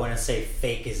I wouldn't say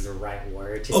fake is the right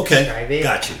word to describe it.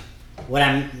 Got you.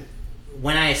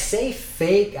 When I say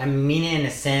fake, I mean it in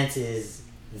a sense is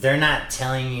they're not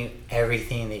telling you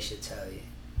everything they should tell you.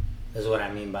 Is what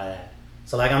I mean by that.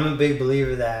 So like I'm a big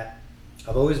believer that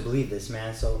I've always believed this,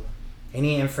 man. So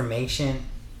any information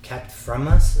kept from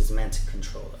us is meant to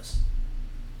control us,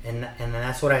 and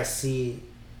that's what I see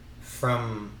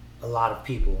from a lot of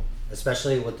people,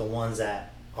 especially with the ones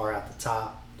that are at the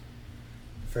top.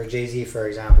 For Jay-Z, for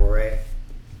example, right?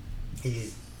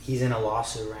 He's in a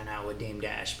lawsuit right now with Dame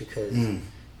Dash because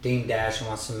Dame Dash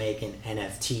wants to make an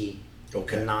NFT,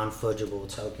 a non-fungible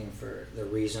token for the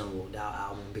Reasonable Doubt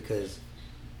album because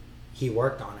he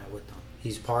worked on it with them.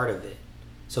 He's part of it.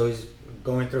 So he's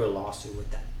going through a lawsuit with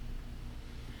that.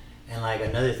 And like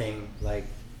another thing, like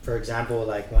for example,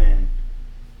 like when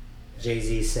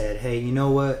Jay-Z said, hey, you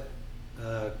know what?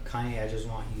 Kanye, I just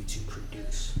want you to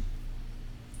produce.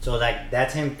 So like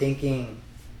that's him thinking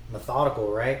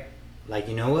methodical, right? Like,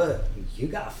 you know what? You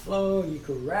got flow, you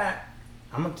could rap.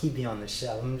 I'm gonna keep you on the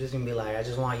shelf. I'm just gonna be like, I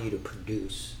just want you to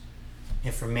produce.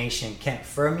 Information kept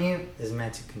from you is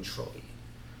meant to control you.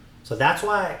 So that's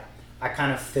why I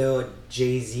kind of feel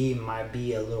Jay-Z might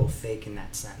be a little fake in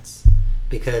that sense.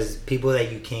 Because people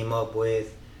that you came up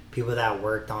with, people that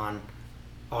worked on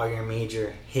all your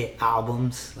major hit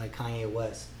albums like Kanye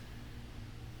West,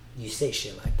 you say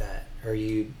shit like that or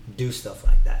you do stuff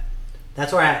like that.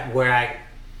 That's where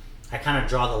I kind of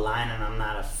draw the line, and I'm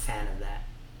not a fan of that.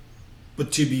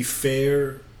 But to be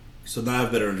fair, so now I have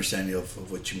a better understanding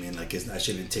of what you mean. Like, I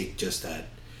shouldn't take just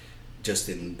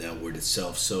in that word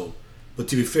itself. So, but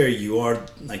to be fair, you are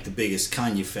like the biggest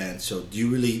Kanye fan. So, do you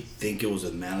really think it was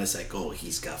with malice? Like, oh,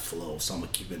 he's got flow, so I'm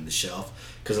gonna keep it in the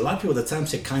shelf. Because a lot of people at the time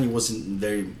said Kanye wasn't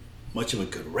very much of a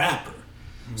good rapper.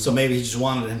 Mm-hmm. So maybe he just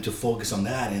wanted him to focus on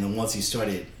that, and then once he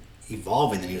started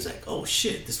evolving, then he was like, oh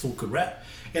shit, this fool could rap.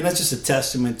 And that's just a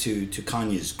testament to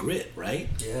Kanye's grit, right?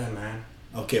 Yeah, man.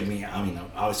 Okay, I mean,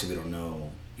 obviously we don't know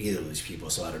either of these people,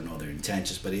 so I don't know their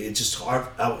intentions, but it's just hard.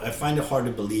 I find it hard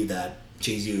to believe that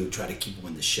Jay-Z would try to keep him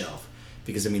on the shelf,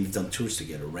 because I mean, they've done tours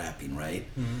together, rapping, right?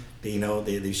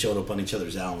 Mm-hmm. They showed up on each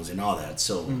other's albums and all that.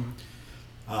 So,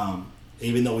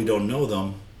 even though we don't know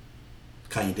them,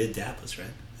 Kanye did dab us, right,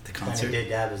 at the concert. Kanye did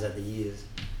dab us at the years.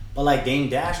 But like Dame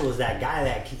Dash was that guy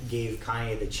that gave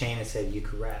Kanye the chain and said, you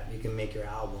could rap, you can make your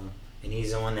album. And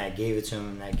he's the one that gave it to him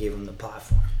and that gave him the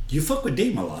platform. You fuck with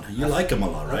Dame a lot. You like him a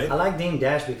lot, right? I like Dame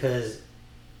Dash because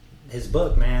his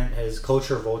book, man, his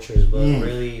Culture Vultures book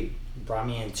really brought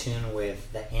me in tune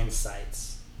with the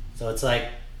insights. So it's like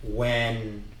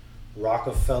when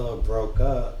Rockefeller broke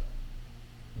up,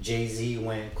 Jay-Z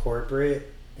went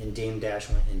corporate and Dame Dash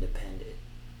went independent.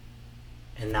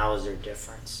 And that was their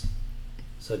difference.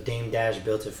 So Dame Dash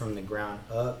built it from the ground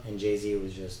up, and Jay-Z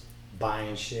was just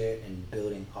buying shit and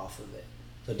building off of it.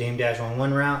 So Dame Dash went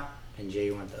one route, and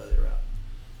Jay went the other route.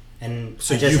 And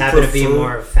so I just happen to be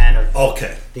more a fan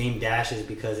of Dame Dash's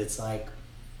because it's like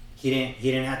he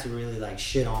didn't have to really like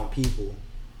shit on people,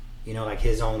 you know, like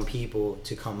his own people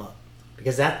to come up.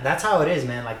 Because that's how it is,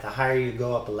 man. Like the higher you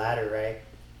go up a ladder, right?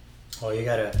 Oh, you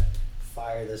gotta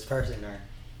fire this person, or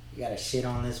you gotta shit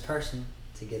on this person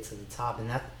to get to the top, and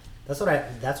that's what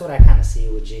I kind of see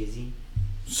with Jay-Z.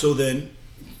 So then,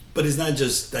 but it's not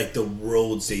just like the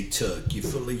roads they took. You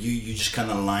feel like you just kind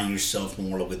of align yourself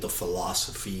more with the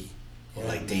philosophy of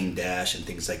like Dame Dash and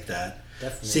things like that.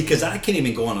 Definitely. See, because I can't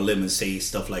even go on a limb and say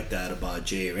stuff like that about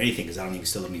Jay or anything, because I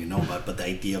still don't even know about it. But the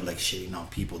idea of like shitting on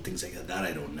people, things like that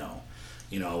I don't know.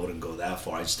 You know, I wouldn't go that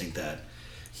far. I just think that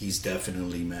he's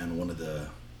definitely, man, what a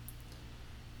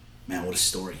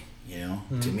story. You know,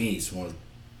 to me, he's one of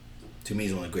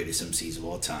the greatest MCs of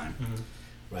all time.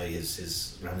 Right?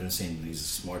 His rather than saying he's a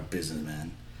smart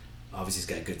businessman, obviously he's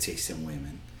got good taste in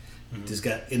women. This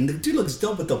guy, and the dude looks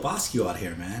dope with the Bosco out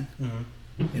here, man.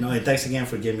 You know, and thanks again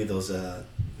for giving me those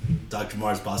Dr.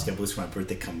 Mars Bosco boots for my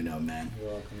birthday coming up, man.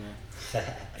 You're welcome, man.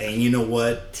 And you know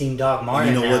what? Team Doc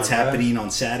Martin. You know what's happening on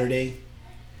Saturday?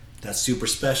 That's super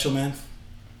special, man.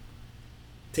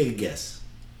 Take a guess.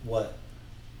 What?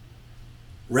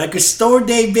 Record Store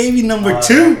Day, baby, number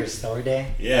 2. Record Store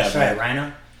Day? Yeah, that's right,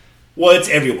 Rhino. Well, it's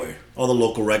everywhere. All the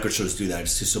local record stores do that.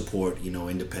 It's to support, you know,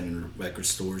 independent record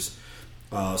stores.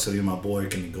 So my boy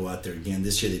can go out there again.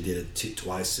 This year they did it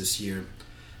twice this year,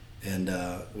 and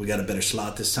we got a better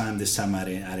slot this time. This time I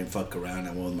didn't fuck around.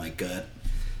 I went with my gut,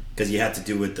 because you have to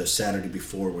do it the Saturday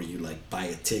before, where you like buy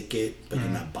a ticket, but you're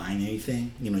not buying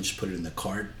anything. You know, just put it in the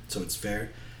cart, so it's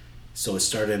fair. So it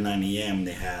started at 9 a.m.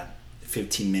 They had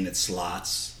 15-minute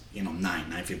slots. You know,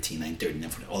 9:15,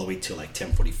 9:30, all the way till like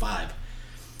 10:45.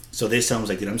 So this time I was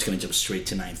like, dude, I'm just going to jump straight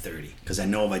to 9:30. Because I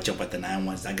know if I jump at the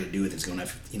 9:01, it's not going to do it. It's going to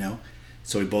have, you know.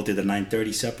 So we both did the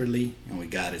 9:30 separately, and we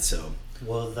got it, so.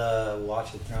 Will the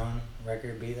Watch the Throne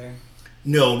record be there?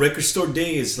 No, Record Store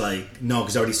Day is like, no,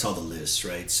 because I already saw the list,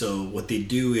 right? So what they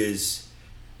do is,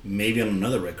 maybe on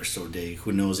another Record Store Day,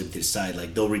 who knows if they decide,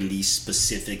 like, they'll release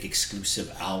specific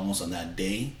exclusive albums on that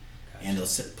day, gotcha. And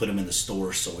they'll put them in the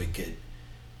store so it could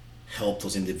help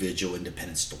those individual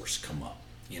independent stores come up,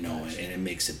 you know, gotcha. And it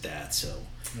makes it that, so.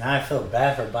 Now I feel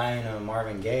bad for buying a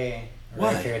Marvin Gaye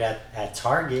record at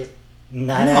Target.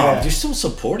 No, you're still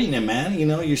supporting it, man. You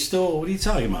know, you're still. What are you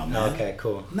talking about, man? Okay,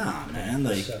 cool. Nah, man.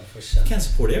 Like, for sure. You can't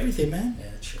support everything, man. Yeah,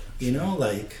 true. You know,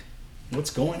 like, what's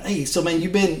going? Hey, so man,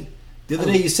 you've been. The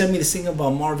other day, you sent me this thing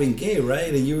about Marvin Gaye,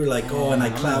 right? And you were like, "Oh, and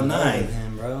I Cloud 9."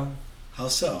 Him, bro. How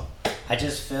so? I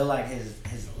just feel like his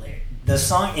the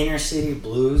song "Inner City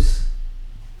Blues"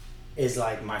 is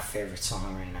like my favorite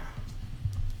song right now.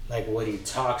 Like what he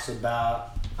talks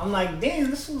about. I'm like,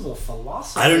 damn, this was a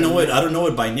philosophy. I don't know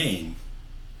it by name.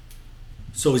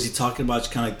 So is he talking about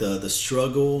kind of like the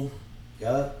struggle?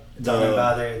 Yup. Talking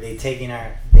about they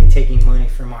taking money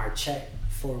from our check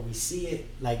before we see it.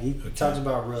 Like he talks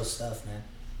about real stuff, man.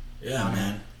 Yeah,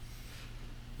 man.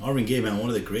 Marvin Gaye, man, one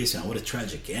of the greats, man. What a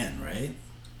tragic end, right?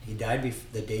 He died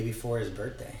the day before his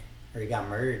birthday, or he got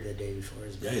murdered the day before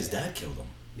his birthday. Yeah, his dad killed him.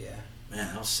 Yeah. Man,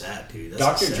 how sad, dude.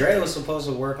 Dr. Dre was supposed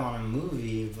to work on a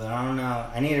movie, but I don't know.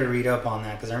 I need to read up on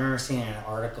that because I remember seeing an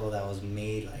article that was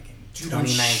made like in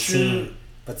 2019.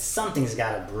 But something's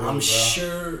got to brew, I'm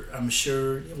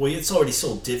sure. Well, it's already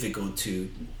so difficult to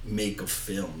make a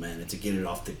film, man, and to get it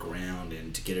off the ground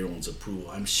and to get everyone's approval.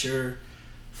 I'm sure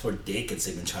for decades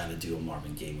they've been trying to do a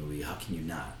Marvin Gaye movie. How can you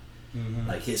not? Mm-hmm.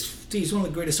 Like he's one of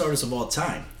the greatest artists of all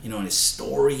time. You know, and his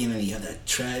story, and then he had that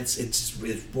treads.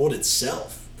 It wrote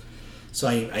itself. So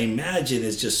I imagine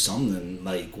it's just something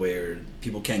like where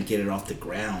people can't get it off the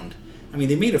ground. I mean,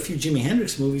 they made a few Jimi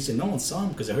Hendrix movies and no one saw them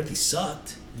because I heard they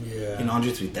sucked. Yeah. You know,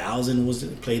 Andre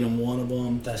 3000 played in one of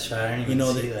them. That's right. I didn't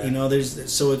even see that. You know,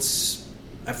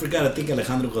 I forgot. I think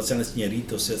Alejandro González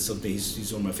Iñárritu said something.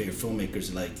 He's one of my favorite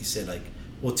filmmakers. Like he said, like,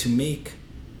 well, to make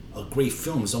a great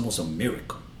film is almost a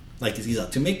miracle. Like he's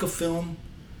like, to make a film,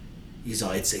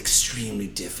 it's extremely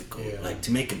difficult. Yeah. Like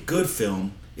to make a good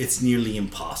film, it's nearly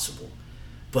impossible.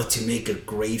 But to make a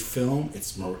great film,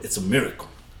 it's a miracle.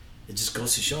 It just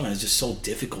goes to show, it's just so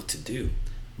difficult to do.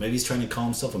 Maybe he's trying to call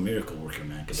himself a miracle worker,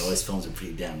 man, because all his films are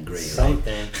pretty damn great,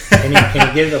 something. Right? Can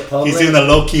you give the public... He's doing the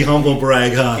low-key humble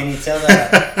brag, huh? Can you tell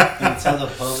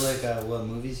the public what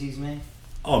movies he's made?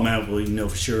 Oh, man, well, you know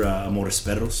for sure Amores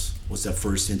Perros was that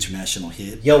first international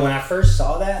hit. Yo, when I first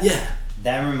saw that, yeah,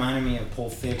 that reminded me of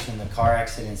Pulp Fiction, the car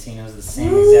accident scene. It was the same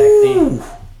exact thing.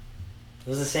 It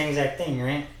was the same exact thing,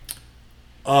 right?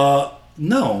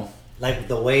 No. Like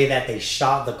the way that they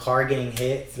shot the car getting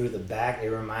hit through the back, it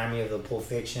reminded me of the Pulp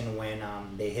Fiction when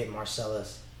they hit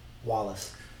Marcellus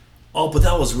Wallace. Oh, but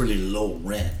that was really low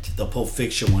rent. The Pulp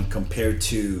Fiction one compared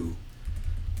to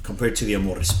the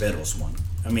Amores Perros one.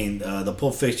 I mean, the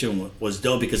Pulp Fiction was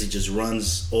dope because he just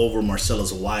runs over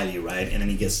Marcellus Wiley, right, and then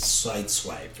he gets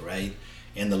sideswiped, right,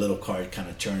 and the little car kind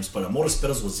of turns. But Amores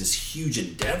Perros was this huge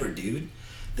endeavor, dude.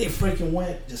 They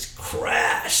freaking just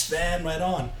crashed, man, right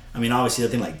on. I mean, obviously,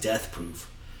 that thing like Death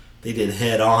Proof. They did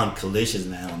head-on collisions,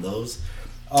 man, on those.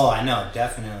 Oh, I know,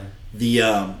 definitely.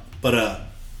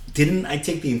 Didn't I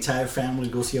take the entire family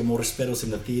to go see Amores Perros in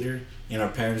the theater? And our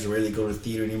parents rarely go to the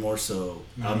theater anymore, so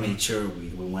I made sure we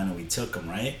went and we took them,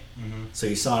 right? Mm-hmm. So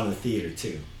you saw it in the theater,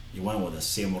 too. You went with us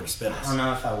to see Amores Perros. I don't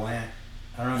know if I went.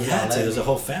 I don't know if there's a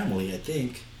whole family, I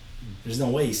think. There's no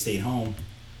way he stayed home.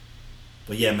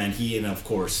 But yeah, man, and of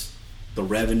course, The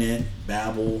Revenant,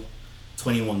 Babel,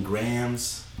 21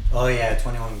 Grams. Oh yeah,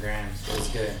 21 Grams. That's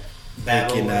good.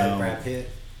 Babel with Brad Pitt.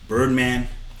 Birdman.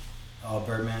 Oh,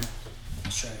 Birdman.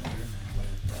 That's right, Birdman.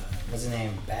 What's his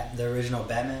name? The original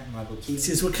Batman, Michael Keaton.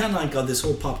 Since we're kind of like on this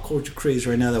whole pop culture craze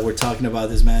right now that we're talking about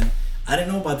this, man. I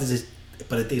didn't know about this,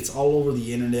 but I think it's all over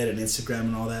the internet and Instagram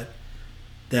and all that.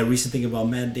 That recent thing about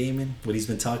Matt Damon, what he's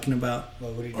been talking about.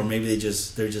 What are you or maybe they're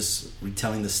just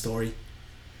retelling the story.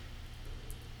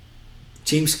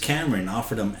 James Cameron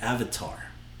offered him Avatar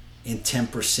in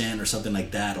 10% or something like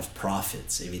that of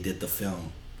profits if he did the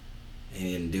film, and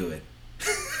he didn't do it.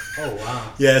 Oh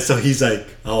wow! Yeah, so he's like,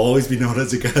 I'll always be known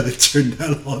as a guy that turned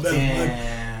down all that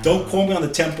money. Don't quote me on the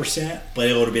 10%, but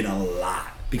it would have been a lot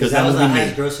because that was the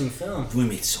highest grossing film. We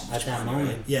made so much at that money,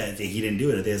 moment. Right? Yeah, he didn't do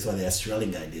it. I think that's why the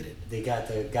Australian guy did it. They got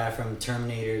the guy from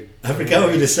Terminator. I forgot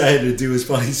what he decided to do. Was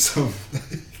probably some.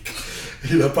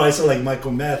 Probably something like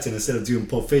Michael Madsen. Instead of doing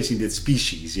Pulp Fiction, he did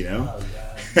Species, you know? Oh,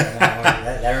 God.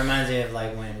 That reminds me of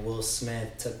like when Will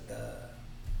Smith took the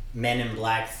Men in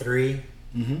Black 3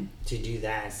 to do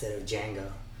that instead of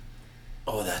Django.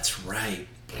 Oh, that's right.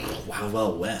 Wild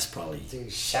Wild West, probably.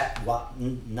 Dude,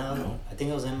 no, I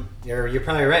think it was him. You're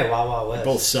probably right. Wild Wild West.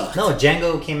 Both sucked. No,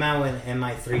 Django came out when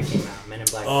MI3 came out. Men in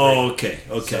Black 3. Oh, okay.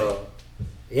 So,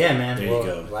 yeah, man. There you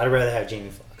go. I'd rather have Jamie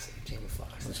Foxx.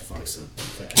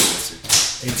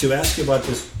 And to ask you about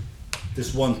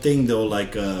this one thing though,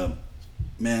 like,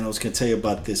 man, I was gonna tell you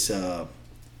about this. Oh,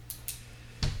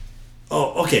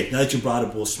 okay. Now that you brought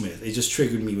up Will Smith, it just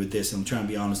triggered me with this. I'm trying to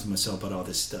be honest with myself about all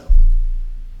this stuff.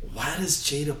 Why does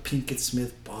Jada Pinkett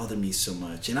Smith bother me so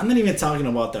much? And I'm not even talking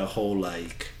about that whole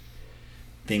like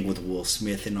thing with Will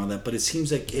Smith and all that, but it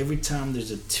seems like every time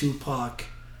there's a Tupac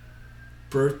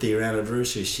birthday or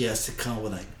anniversary, she has to come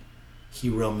with like, he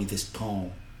wrote me this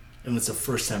poem, and it's the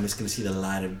first time it's gonna see the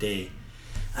light of day.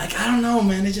 Like, I don't know,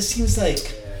 man. It just seems like,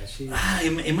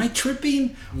 am I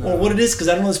tripping? No. Or what it is? Because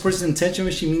I don't know this person's intention,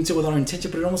 or she means it with our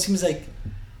intention, but it almost seems like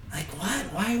what?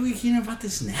 Why are we hearing about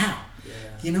this now? Yeah.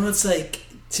 You know, it's like,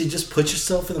 to just put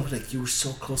yourself in the, like, you were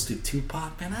so close to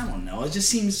Tupac, man. I don't know. It just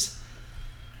seems.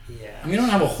 Yeah. I mean, I don't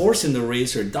have a horse in the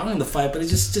race or a dog in the fight, but it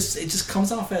just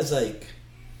comes off as like.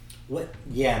 What?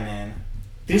 Yeah, man.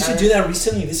 Did she do that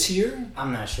recently this year?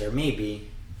 I'm not sure. Maybe.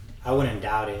 I wouldn't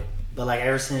doubt it. But like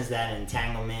ever since that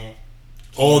entanglement.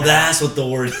 That's what the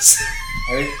word is.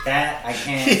 That I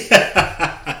can't.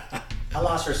 Yeah. I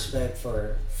lost respect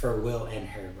for Will and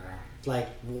her, bro. Like,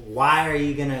 why are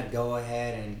you gonna go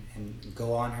ahead and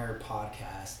go on her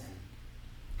podcast and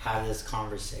have this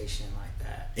conversation like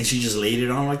that? And she just laid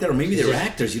it on like that, or maybe they're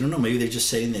actors. You don't know. Maybe they're just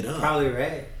setting it up. Probably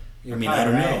right. I mean, I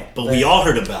don't know, but we all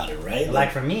heard about it, right?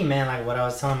 Like for me, man, like what I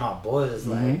was telling my boys,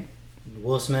 like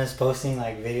Will Smith's posting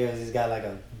like videos. He's got like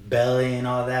a belly and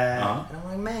all that. And I'm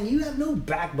like, man, you have no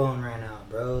backbone right now,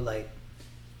 bro. Like,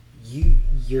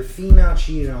 your female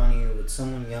cheated on you with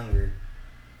someone younger.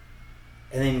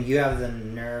 And then you have the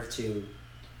nerve to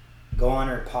go on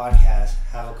her podcast,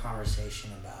 have a conversation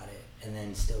about it, and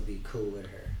then still be cool with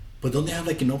her. But don't they have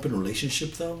like an open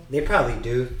relationship though? They probably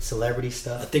do. Celebrity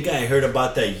stuff. I think I heard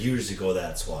about that years ago,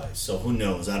 that's why. So who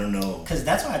knows? I don't know. Because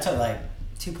that's why I told like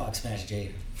Tupac smashed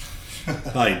Jada.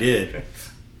 Oh, he did.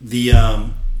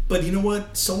 But you know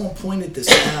what? Someone pointed this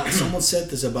out. Someone said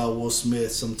this about Will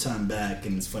Smith some time back,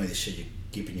 and it's funny the shit you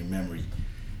keep in your memory.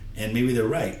 And maybe they're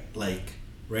right. Like,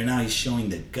 right now he's showing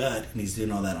the gut, and he's doing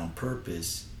all that on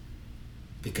purpose.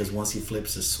 Because once he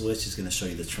flips the switch, he's going to show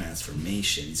you the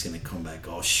transformation. He's going to come back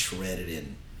all shredded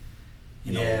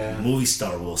and, movie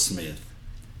star Will Smith.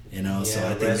 You know, so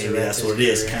I think maybe that's what it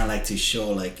is. Kind of like to show,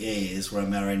 like, hey, this is where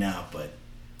I'm at right now. But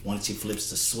once he flips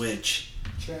the switch.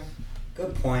 Sure.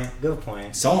 Good point.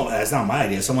 That's not my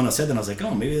idea. Someone else said that, and I was like,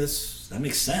 oh, maybe that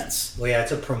makes sense. Well, yeah,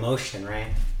 it's a promotion, right?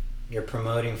 You're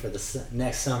promoting for the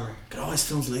next summer. But all his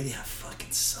films lately have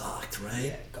fucking sucked, right?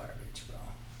 Yeah, garbage, bro.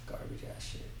 Garbage ass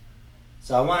shit.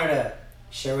 So I wanted to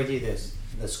share with you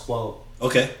this quote.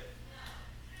 Okay.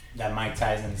 That Mike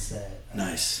Tyson said.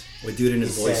 Nice. We do it in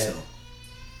his voice,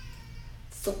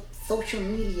 though. Social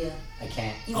media. I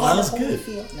can't. That was good.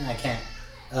 No, I can't.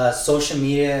 Social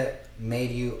media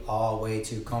made you all way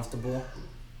too comfortable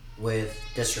with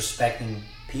disrespecting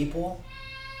people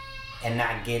and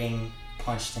not getting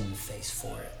punched in the face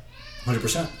for it.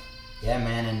 100%. Yeah,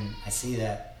 man, and I see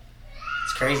that.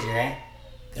 It's crazy, right?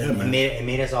 Yeah, man. It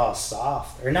made us all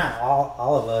soft. Or not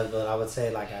all of us, but I would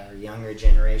say like our younger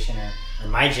generation or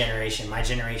my generation. My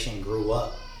generation grew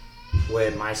up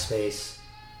with MySpace,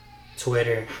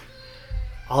 Twitter,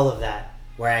 all of that.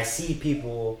 Where I see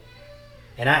people,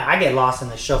 and I get lost in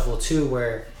the shuffle too,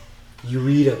 where you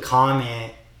read a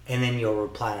comment and then you'll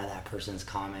reply to that person's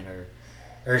comment,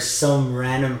 or some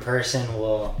random person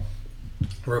will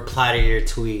reply to your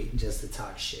tweet just to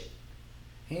talk shit.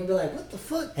 And you'll be like, what the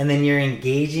fuck? And then you're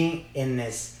engaging in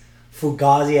this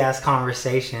fugazi-ass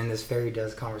conversation, this fairy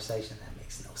dust conversation that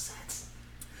makes no sense.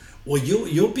 Well,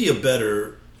 you'll be a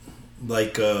better,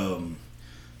 like,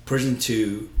 person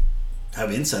to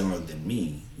have insight on it than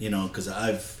me, you know, because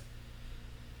I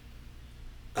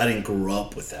didn't grow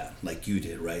up with that like you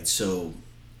did, right? So,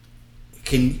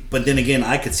 but then again,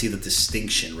 I could see the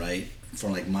distinction, right,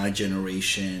 from like my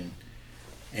generation,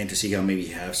 and to see how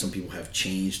maybe some people have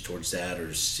changed towards that,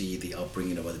 or see the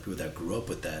upbringing of other people that grew up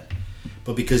with that.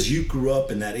 But because you grew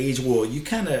up in that age, well, you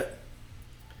kind of,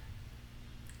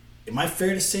 am I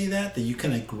fair to say that you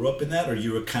kind of grew up in that, or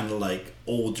you were kind of like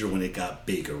older when it got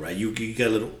bigger, right? You got a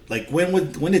little, like,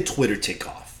 when did Twitter take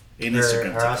off? And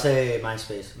Instagram or I'll say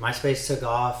MySpace. MySpace took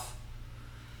off,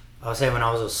 I would say, when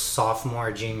I was a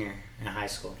sophomore, junior in high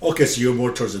school. Okay, so you're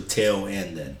more towards the tail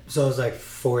end then. So it was like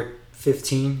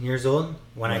 15 years old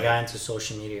when I got into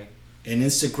social media. And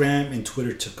Instagram and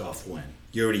Twitter took off when?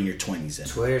 You're already in your 20s then.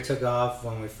 Twitter took off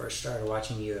when we first started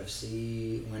watching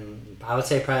UFC. When I would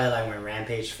say probably like when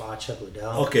Rampage fought Chuck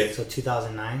Liddell. Okay. So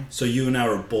 2009. So you and I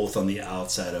were both on the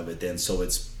outside of it then. So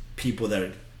it's people that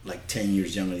are like 10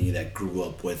 years younger than you that grew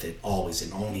up with it always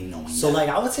and only knowing So like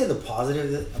I would say the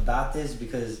positive about this,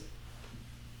 because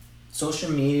social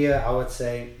media, I would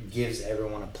say, gives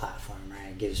everyone a platform, right?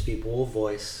 It gives people a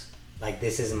voice. Like,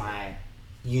 this is my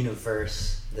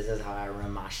universe. This is how I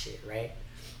run my shit, right?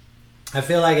 I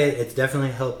feel like it's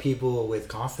definitely helped people with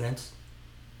confidence.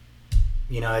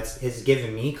 You know, it's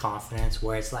given me confidence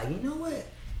where it's like, you know what?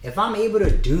 If I'm able to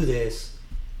do this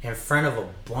in front of a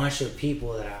bunch of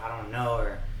people that I don't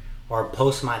know, or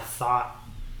post my thought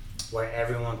where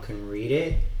everyone can read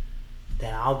it,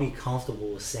 then I'll be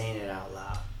comfortable with saying it out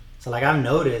loud. So like I've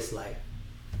noticed, like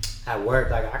at work,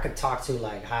 like I could talk to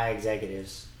like high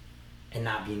executives and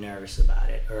not be nervous about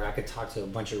it, or I could talk to a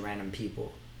bunch of random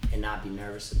people and not be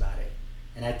nervous about it.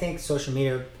 And I think social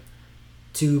media,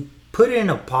 to put it in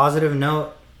a positive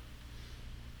note,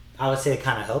 I would say it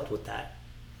kind of helped with that.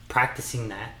 Practicing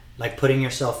that, like putting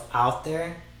yourself out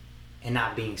there and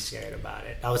not being scared about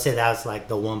it. I would say that's like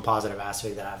the one positive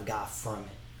aspect that I've got from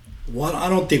it. Well, I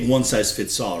don't think one size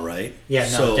fits all, right? Yeah,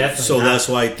 no, definitely So not. that's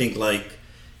why I think like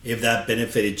if that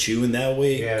benefited you in that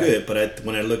way, good. But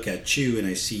when I look at you and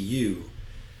I see you,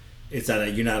 it's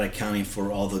that you're not accounting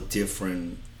for all the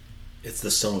different. It's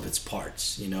the sum of its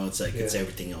parts, you know. It's like it's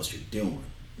everything else you're doing.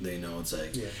 You know,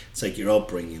 it's like your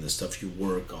upbringing, the stuff you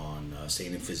work on,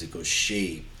 staying in physical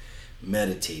shape,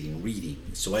 meditating, reading.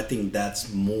 So I think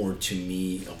that's more to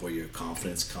me of where your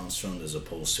confidence comes from, as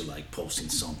opposed to like posting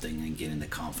something and getting the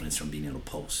confidence from being able to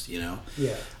post. You know.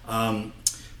 Yeah.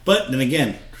 But then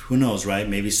again, who knows, right?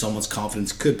 Maybe someone's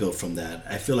confidence could build from that.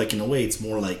 I feel like in a way it's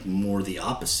more the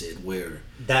opposite, where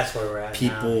that's where we're at.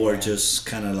 People are just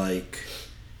kind of like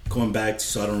going back to,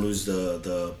 so I don't lose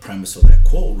the premise of that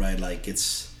quote, right? Like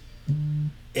it's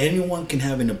anyone can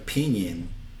have an opinion,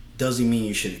 doesn't mean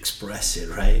you should express it,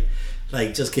 right?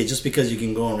 Like just because you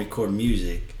can go and record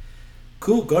music,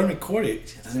 cool, go and record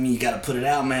it. It doesn't mean you got to put it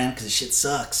out, man, because the shit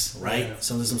sucks, right? Yeah.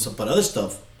 Some but other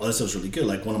stuff's really good.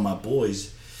 Like one of my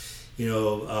boys, you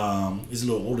know, he's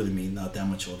a little older than me, not that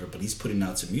much older, but he's putting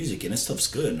out some music and his stuff's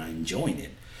good and I'm enjoying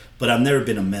it. But I've never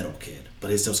been a metal kid.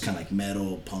 But his stuff's kind of like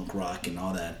metal, punk rock, and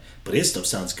all that. But his stuff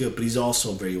sounds good. But he's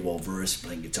also very well versed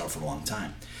playing guitar for a long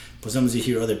time. But sometimes you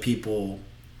hear other people.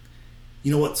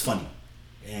 You know what's funny?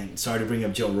 And sorry to bring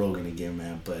up Joe Rogan again,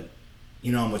 man. But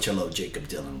you know how much I love Jacob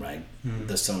Dylan, right? Mm-hmm.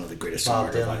 The son of the greatest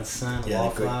Bob songwriter. Dylan's son,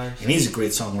 Wallflowers. And he's a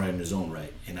great songwriter in his own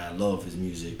right. And I love his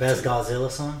music. Best Godzilla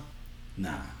song?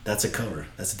 Nah, that's a cover.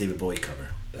 That's a David Bowie cover.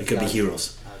 It could be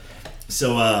Heroes. Okay.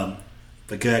 So,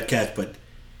 but good catch. But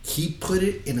he put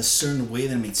it in a certain way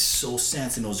that made so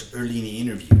sense, and it was early in the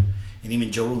interview. And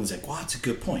even Joe Rogan's like, wow, that's a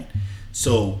good point.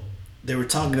 So they were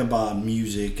talking about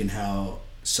music and how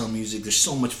some music, there's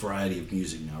so much variety of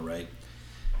music now, right?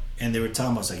 And they were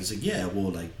talking about, he's like, yeah,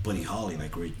 well, like Buddy Holly,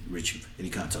 like Richie, and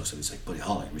he kind of talks about, it's like Buddy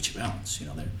Holly, Richie Valens, you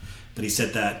know, there. But he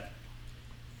said that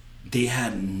they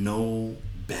had no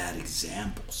bad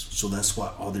examples, so that's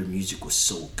why all their music was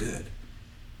so good.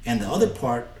 And the other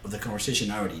part of the conversation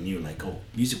I already knew, like, oh,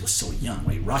 music was so young,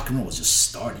 right? Rock and roll was just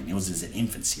starting. It was in its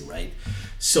infancy, right?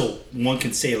 So one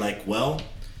can say, like, well,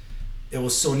 it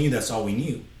was so new, that's all we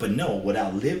knew. But no,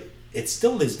 it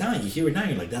still lives now. You hear it now,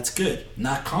 you're like, that's good.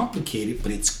 Not complicated,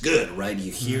 but it's good, right?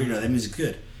 You hear it, that music's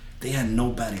good. They had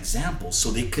no bad examples, so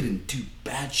they couldn't do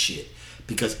bad shit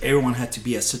because everyone had to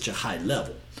be at such a high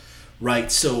level,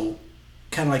 right? So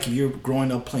kind of like if you're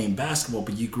growing up playing basketball,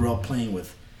 but you grew up playing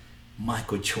with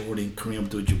Michael Jordan, Kareem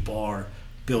Abdul-Jabbar,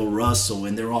 Bill Russell,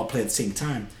 and they're all playing at the same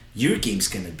time, your game's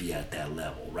going to be at that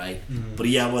level, right? Mm-hmm. But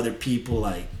you have other people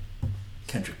like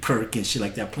Kendrick Perkins, shit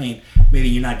like that playing, maybe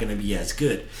you're not going to be as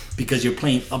good because you're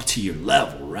playing up to your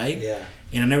level, right? Yeah.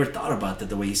 And I never thought about that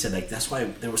the way you said, like, that's why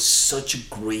there was such a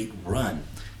great run.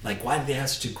 Like, why did they have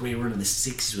such a great run in the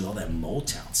 60s with all that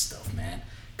Motown stuff, man?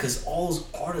 Because all those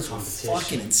artists were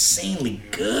fucking insanely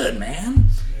good, man.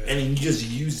 Yeah. And then you just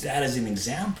use that as an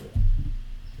example.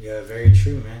 Yeah, very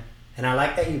true, man. And I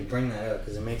like that you bring that up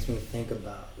because it makes me think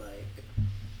about, like,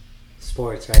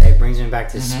 sports, right? It brings me back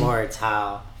to sports,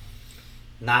 how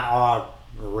not all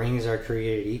rings are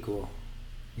created equal.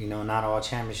 You know, not all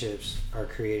championships are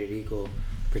created equal.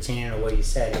 Pertaining to what you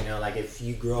said, you know, like if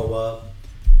you grow up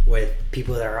with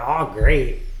people that are all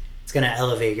great, it's going to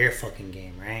elevate your fucking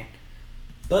game, right?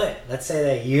 But let's say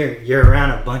that you're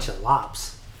around a bunch of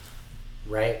lops,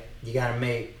 right? You got to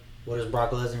make, what does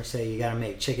Brock Lesnar say? You got to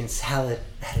make chicken salad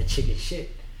out of chicken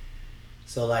shit.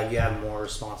 So like you have more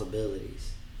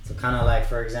responsibilities. So kind of like,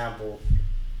 for example,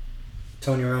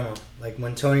 Tony Romo. Like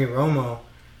when Tony Romo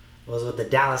was with the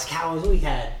Dallas Cowboys, we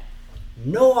had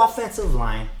no offensive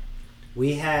line.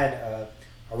 We had a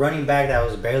running back that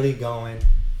was barely going.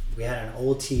 We had an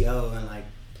old TO, and like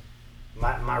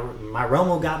my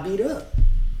Romo got beat up.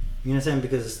 You know what I'm saying?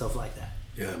 Because of stuff like that.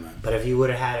 Yeah, man. But if you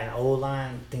would have had an old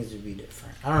line, things would be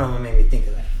different. I don't know what made me think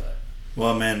of that, but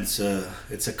well, man, it's a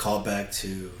callback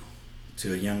to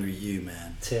a younger you,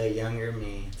 man. To a younger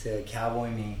me, to a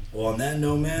cowboy me. Well, on that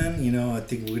note, man, you know, I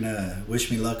think we're gonna wish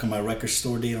me luck on my record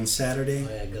store day on Saturday.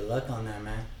 Oh yeah, good luck on that,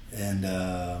 man. And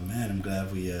man, I'm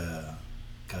glad we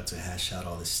got to hash out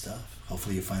all this stuff.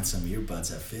 Hopefully, you find some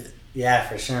earbuds that fit. Yeah,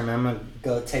 for sure, man. I'm gonna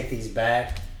go take these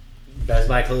back. Best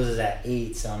Buy closes at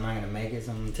 8, so I'm not gonna make it.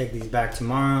 So I'm gonna take these back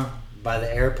tomorrow. Buy the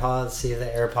AirPods, see if the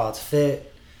AirPods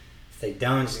fit. If they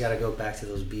don't, just gotta go back to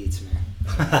those Beats, man.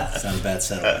 It's not a bad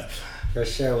setup. For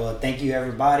sure. Well, thank you,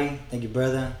 everybody. Thank you,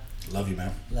 brother. Love you,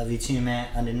 man. Love you too, man.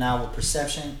 Undeniable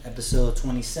Perception, episode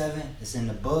 27. It's in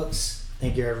the books.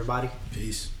 Thank you, everybody.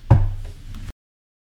 Peace.